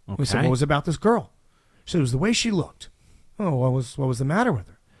 Okay. We said, what was it about this girl? She said, it was the way she looked. Oh, what was the matter with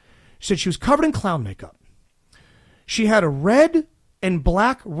her? She said she was covered in clown makeup. She had a red and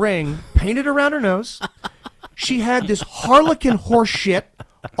black ring painted around her nose. She had this harlequin horse shit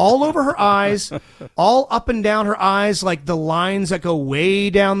all over her eyes, all up and down her eyes, like the lines that go way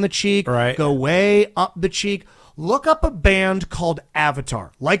down the cheek, go way up the cheek. Look up a band called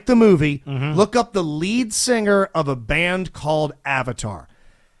Avatar, like the movie. Look up the lead singer of a band called Avatar.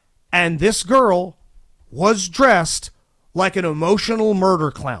 And this girl was dressed like an emotional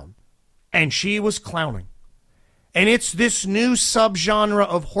murder clown, and she was clowning. And it's this new subgenre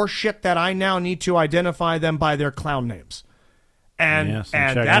of horseshit that I now need to identify them by their clown names. And that's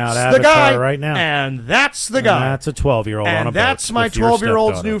the guy right now. And that's the guy. That's a 12-year-old on a boat. And that's my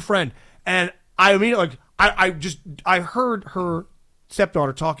 12-year-old's new friend. And I mean, like, I heard her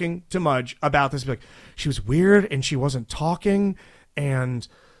stepdaughter talking to Mudge about this. Like, she was weird and she wasn't talking and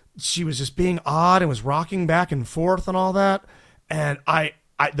she was just being odd and was rocking back and forth and all that. And I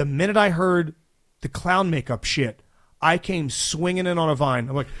the minute I heard the clown makeup shit, I came swinging in on a vine.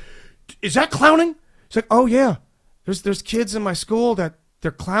 I'm like, is that clowning? It's like, oh yeah, there's kids in my school that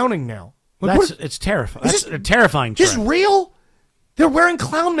they're clowning now. Like, it's terrifying. That's a terrifying trend. Is this real? They're wearing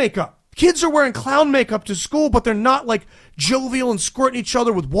clown makeup. Kids are wearing clown makeup to school, but they're not like jovial and squirting each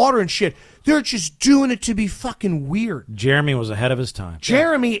other with water and shit. They're just doing it to be fucking weird. Jeremy was ahead of his time.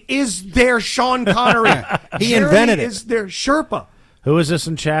 Jeremy is their Sean Connery. He invented it. Is their Sherpa. Who is this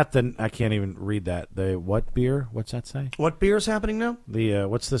in chat? Then I can't even read that. The what beer? What's that say? What beer is happening now? The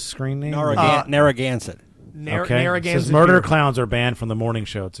what's the screen name? Narragansett. Okay. It says murder clowns are banned from the morning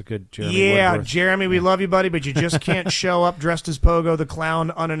show. It's a good Jeremy. Yeah, Woodworth. Jeremy, we love you, buddy, but you just can't show up dressed as Pogo the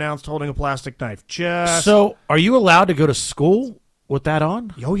Clown, unannounced, holding a plastic knife. So, are you allowed to go to school with that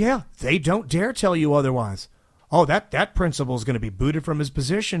on? Oh yeah, they don't dare tell you otherwise. Oh, that principal is going to be booted from his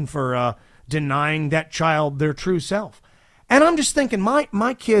position for denying that child their true self. And I'm just thinking,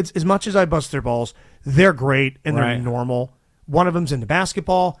 my kids, as much as I bust their balls, they're great and they're normal. One of them's into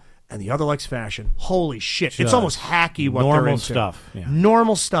basketball, and the other likes fashion. Holy shit. It's almost hacky what they're into. Stuff. Yeah.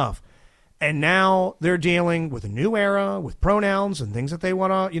 Normal stuff. And now they're dealing with a new era, with pronouns and things that they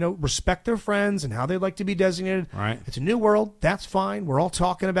want to, respect their friends and how they like to be designated. Right. It's a new world. That's fine. We're all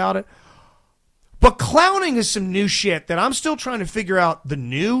talking about it. But clowning is some new shit that I'm still trying to figure out the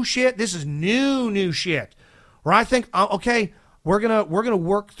new shit. This is new shit. Where I think, okay, we're gonna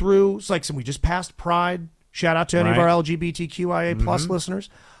work through. It's like we just passed Pride. Shout out to any of our LGBTQIA plus listeners.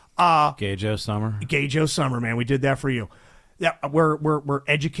 Gay Joe Summer. Gay Joe Summer, man, we did that for you. Yeah, we're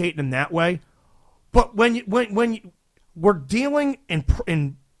educating in that way. But when we're dealing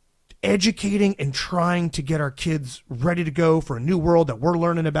and educating and trying to get our kids ready to go for a new world that we're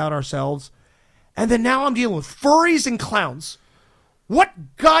learning about ourselves, and then now I'm dealing with furries and clowns.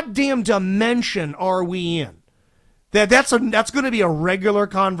 What goddamn dimension are we in? That's going to be a regular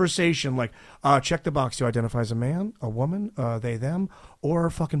conversation. Like, check the box to identify as a man, a woman, they, them, or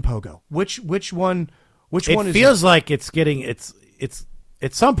fucking Pogo. Which one? Which one is? It feels like it's getting it's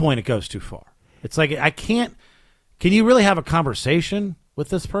at some point it goes too far. It's like I can't. Can you really have a conversation with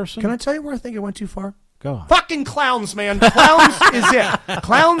this person? Can I tell you where I think it went too far? Go on. Fucking clowns, man. Clowns is it.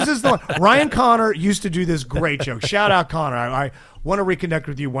 Clowns is the one. Ryan Connor used to do this great joke. Shout out Connor. I want to reconnect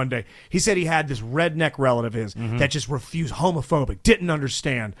with you one day. He said he had this redneck relative of his that just refused, homophobic, didn't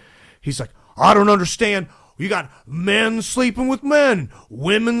understand. He's like, I don't understand. You got men sleeping with men,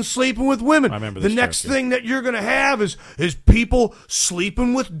 women sleeping with women. I remember this the next joke, thing that you're going to have is people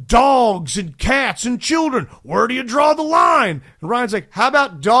sleeping with dogs and cats and children. Where do you draw the line? And Ryan's like, how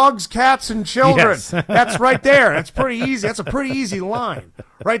about dogs, cats, and children? Yes. That's right there. That's pretty easy. That's a pretty easy line.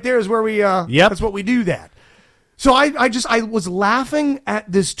 Right there is where we, that's what we do that. So I was laughing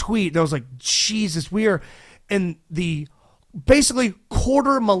at this tweet that was like, Jesus, we are in the basically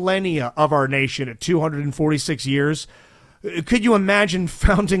quarter millennia of our nation at 246 years. Could you imagine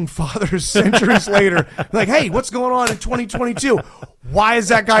founding fathers centuries later? Like, hey, what's going on in 2022? Why is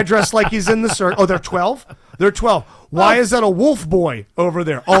that guy dressed like he's in the circle? Oh, they're 12? They're 12. Why is that a wolf boy over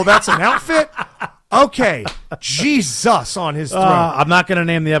there? Oh, that's an outfit? Okay. Jesus on his throne. I'm not going to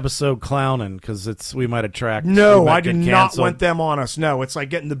name the episode Clownin' because we might attract. No, I do not want them on us. No, it's like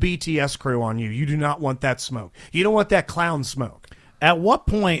getting the BTS crew on you. You do not want that smoke. You don't want that clown smoke. At what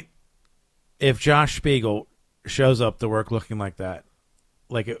point, if Josh Spiegel shows up to work looking like that,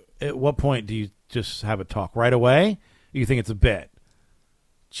 like at what point do you just have a talk right away? Or you think it's a bit?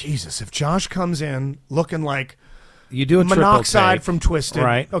 Jesus, if Josh comes in looking like you do a Monoxide from Twisted,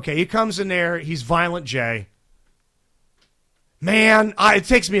 right? Okay, he comes in there. He's Violent J. Man, it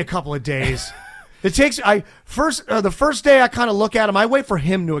takes me a couple of days. The first day I kind of look at him. I wait for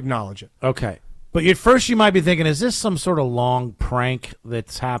him to acknowledge it. Okay, But at first you might be thinking, is this some sort of long prank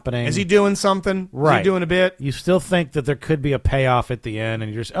that's happening? Is he doing something? Right. Is he doing a bit? You still think that there could be a payoff at the end,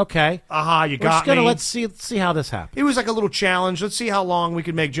 and you're just, okay. You got me. Let's see how this happens. It was like a little challenge. Let's see how long we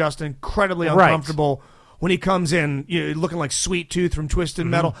can make Justin incredibly uncomfortable when he comes in looking like Sweet Tooth from Twisted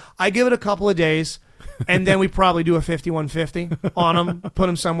Metal. I give it a couple of days, and then we probably do a 5150 on him, put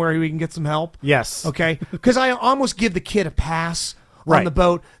him somewhere we can get some help. Yes. Okay? Because I almost give the kid a pass. On the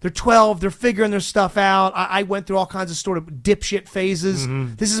boat. They're 12. They're figuring their stuff out. I went through all kinds of sort of dipshit phases.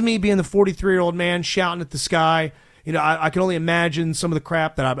 This is me being the 43-year-old man shouting at the sky. I can only imagine some of the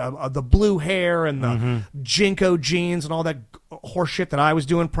crap that the blue hair and the Jinko jeans and all that horse shit that I was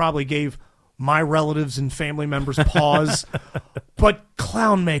doing probably gave my relatives and family members pause. But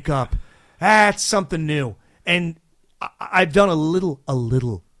clown makeup, that's something new. And I've done a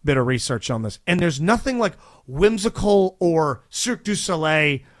little bit of research on this, and there's nothing like whimsical or Cirque du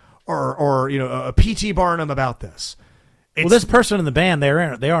Soleil or a P.T. Barnum about this. Well, this person in the band, they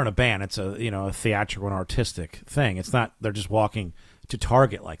aren't a band. It's a theatrical and artistic thing. It's not. They're just walking to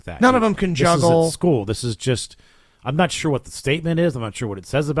Target like that. None of them can juggle. This is at school. This is just. I'm not sure what the statement is. I'm not sure what it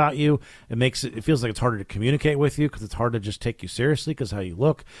says about you. It feels like it's harder to communicate with you because it's hard to just take you seriously because how you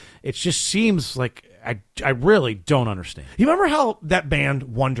look. It just seems like I really don't understand. You remember how that band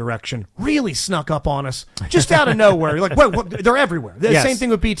One Direction really snuck up on us just out of nowhere? You're like, what? They're everywhere. The same thing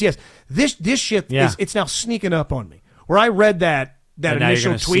with BTS. This shit it's now sneaking up on me. Where I read that and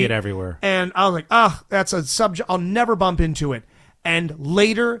initial now you're tweet, see it everywhere, and I was like, that's a subject. I'll never bump into it. And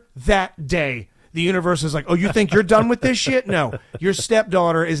later that day, the universe is like, oh, you think you're done with this shit? No, your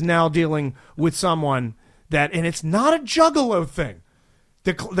stepdaughter is now dealing with someone and it's not a juggalo thing.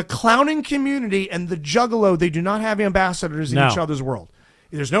 The clowning community and the juggalo, they do not have ambassadors in each other's world.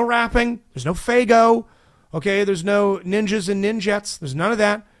 There's no rapping. There's no Fago. Okay, there's no ninjas and ninjets. There's none of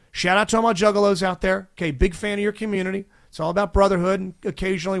that. Shout out to all my juggalos out there. Okay, big fan of your community. It's all about brotherhood and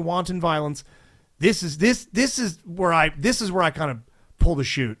occasionally wanton violence. This is where I kind of pull the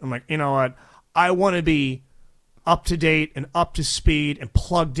chute. I'm like, you know what? I want to be up to date and up to speed and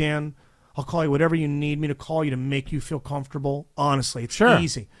plugged in. I'll call you whatever you need me to call you to make you feel comfortable. Honestly, it's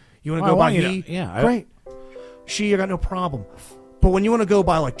easy. You want to go by he? Great. She, I got no problem. But when you want to go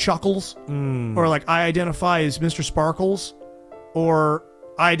by like Chuckles, or like I identify as Mr. Sparkles, or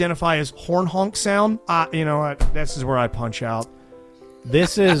I identify as Horn Honk Sound, you know what? This is where I punch out.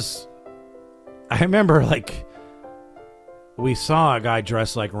 This is... I remember, like, we saw a guy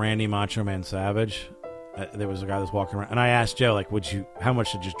dressed like Randy Macho Man Savage. There was a guy that was walking around, and I asked Joe, like, how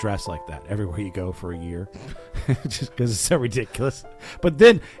much should you dress like that everywhere you go for a year? Just because it's so ridiculous. But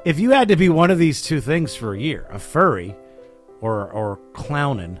then, if you had to be one of these two things for a year, a furry or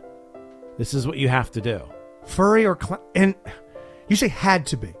clowning, this is what you have to do. Furry or clown, and you say had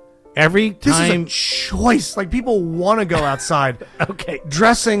to be. Every time, this is a choice. Like, people want to go outside, okay,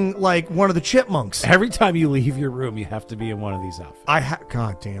 dressing like one of the chipmunks. Every time you leave your room, you have to be in one of these outfits.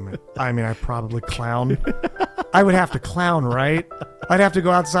 God damn it! I mean, I probably clown. I would have to clown, right? I'd have to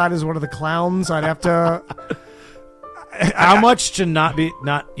go outside as one of the clowns. I'd have to. How much to not be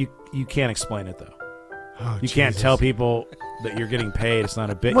you can't explain it though. Oh, you can't tell people that you're getting paid. It's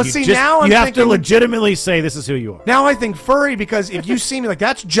not a bit. Well, now you have to legitimately say this is who you are. Now I think furry, because if you see me, like,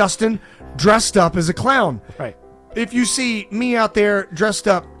 that's Justin dressed up as a clown. Right. If you see me out there dressed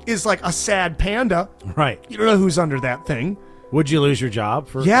up as like a sad panda, right, you don't know who's under that thing. Would you lose your job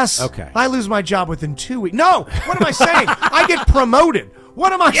for? Yes. Okay. I lose my job within 2 weeks. No. What am I saying? I get promoted.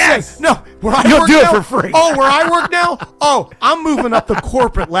 What am I saying? No. Where I You'll work do now, it for free. Oh, where I work now? Oh, I'm moving up the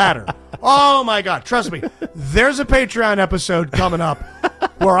corporate ladder. Oh, my God. Trust me. There's a Patreon episode coming up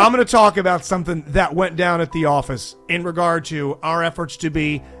where I'm going to talk about something that went down at the office in regard to our efforts to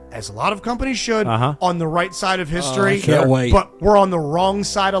be, as a lot of companies should, on the right side of history. I can't wait. But we're on the wrong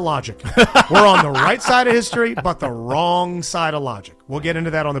side of logic. We're on the right side of history, but the wrong side of logic. We'll get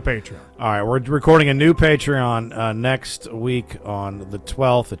into that on the Patreon. All right, we're recording a new Patreon next week on the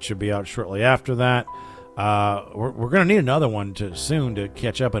 12th. It should be out shortly after that. We're going to need another one soon to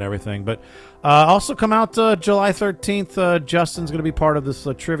catch up and everything. But also come out July 13th. Justin's going to be part of this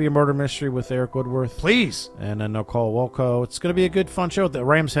trivia murder mystery with Eric Woodworth. Please. And Nicole Wolko. It's going to be a good, fun show at the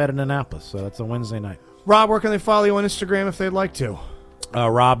Rams Head in Annapolis. So that's a Wednesday night. Rob, where can they follow you on Instagram if they'd like to?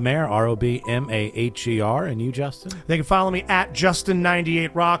 Rob Maher, ROBMAHER. And you, Justin? They can follow me at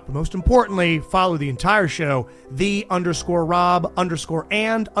Justin98Rock. But most importantly, follow the entire show,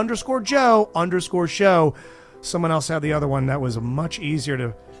 _Rob_and_Joe_show. Someone else had the other one that was much easier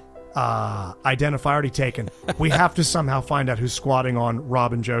to identify, already taken. We have to somehow find out who's squatting on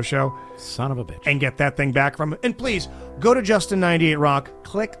Rob and Joe Show. Son of a bitch. And get that thing back from him. And please, go to Justin98Rock,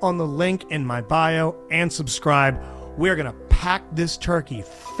 click on the link in my bio and subscribe. We're going to pack this turkey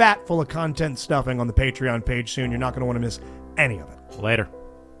fat full of content stuffing on the Patreon page soon. You're not going to want to miss any of it. Later.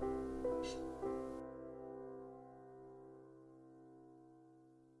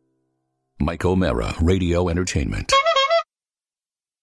 Mike O'Mara, Radio Entertainment.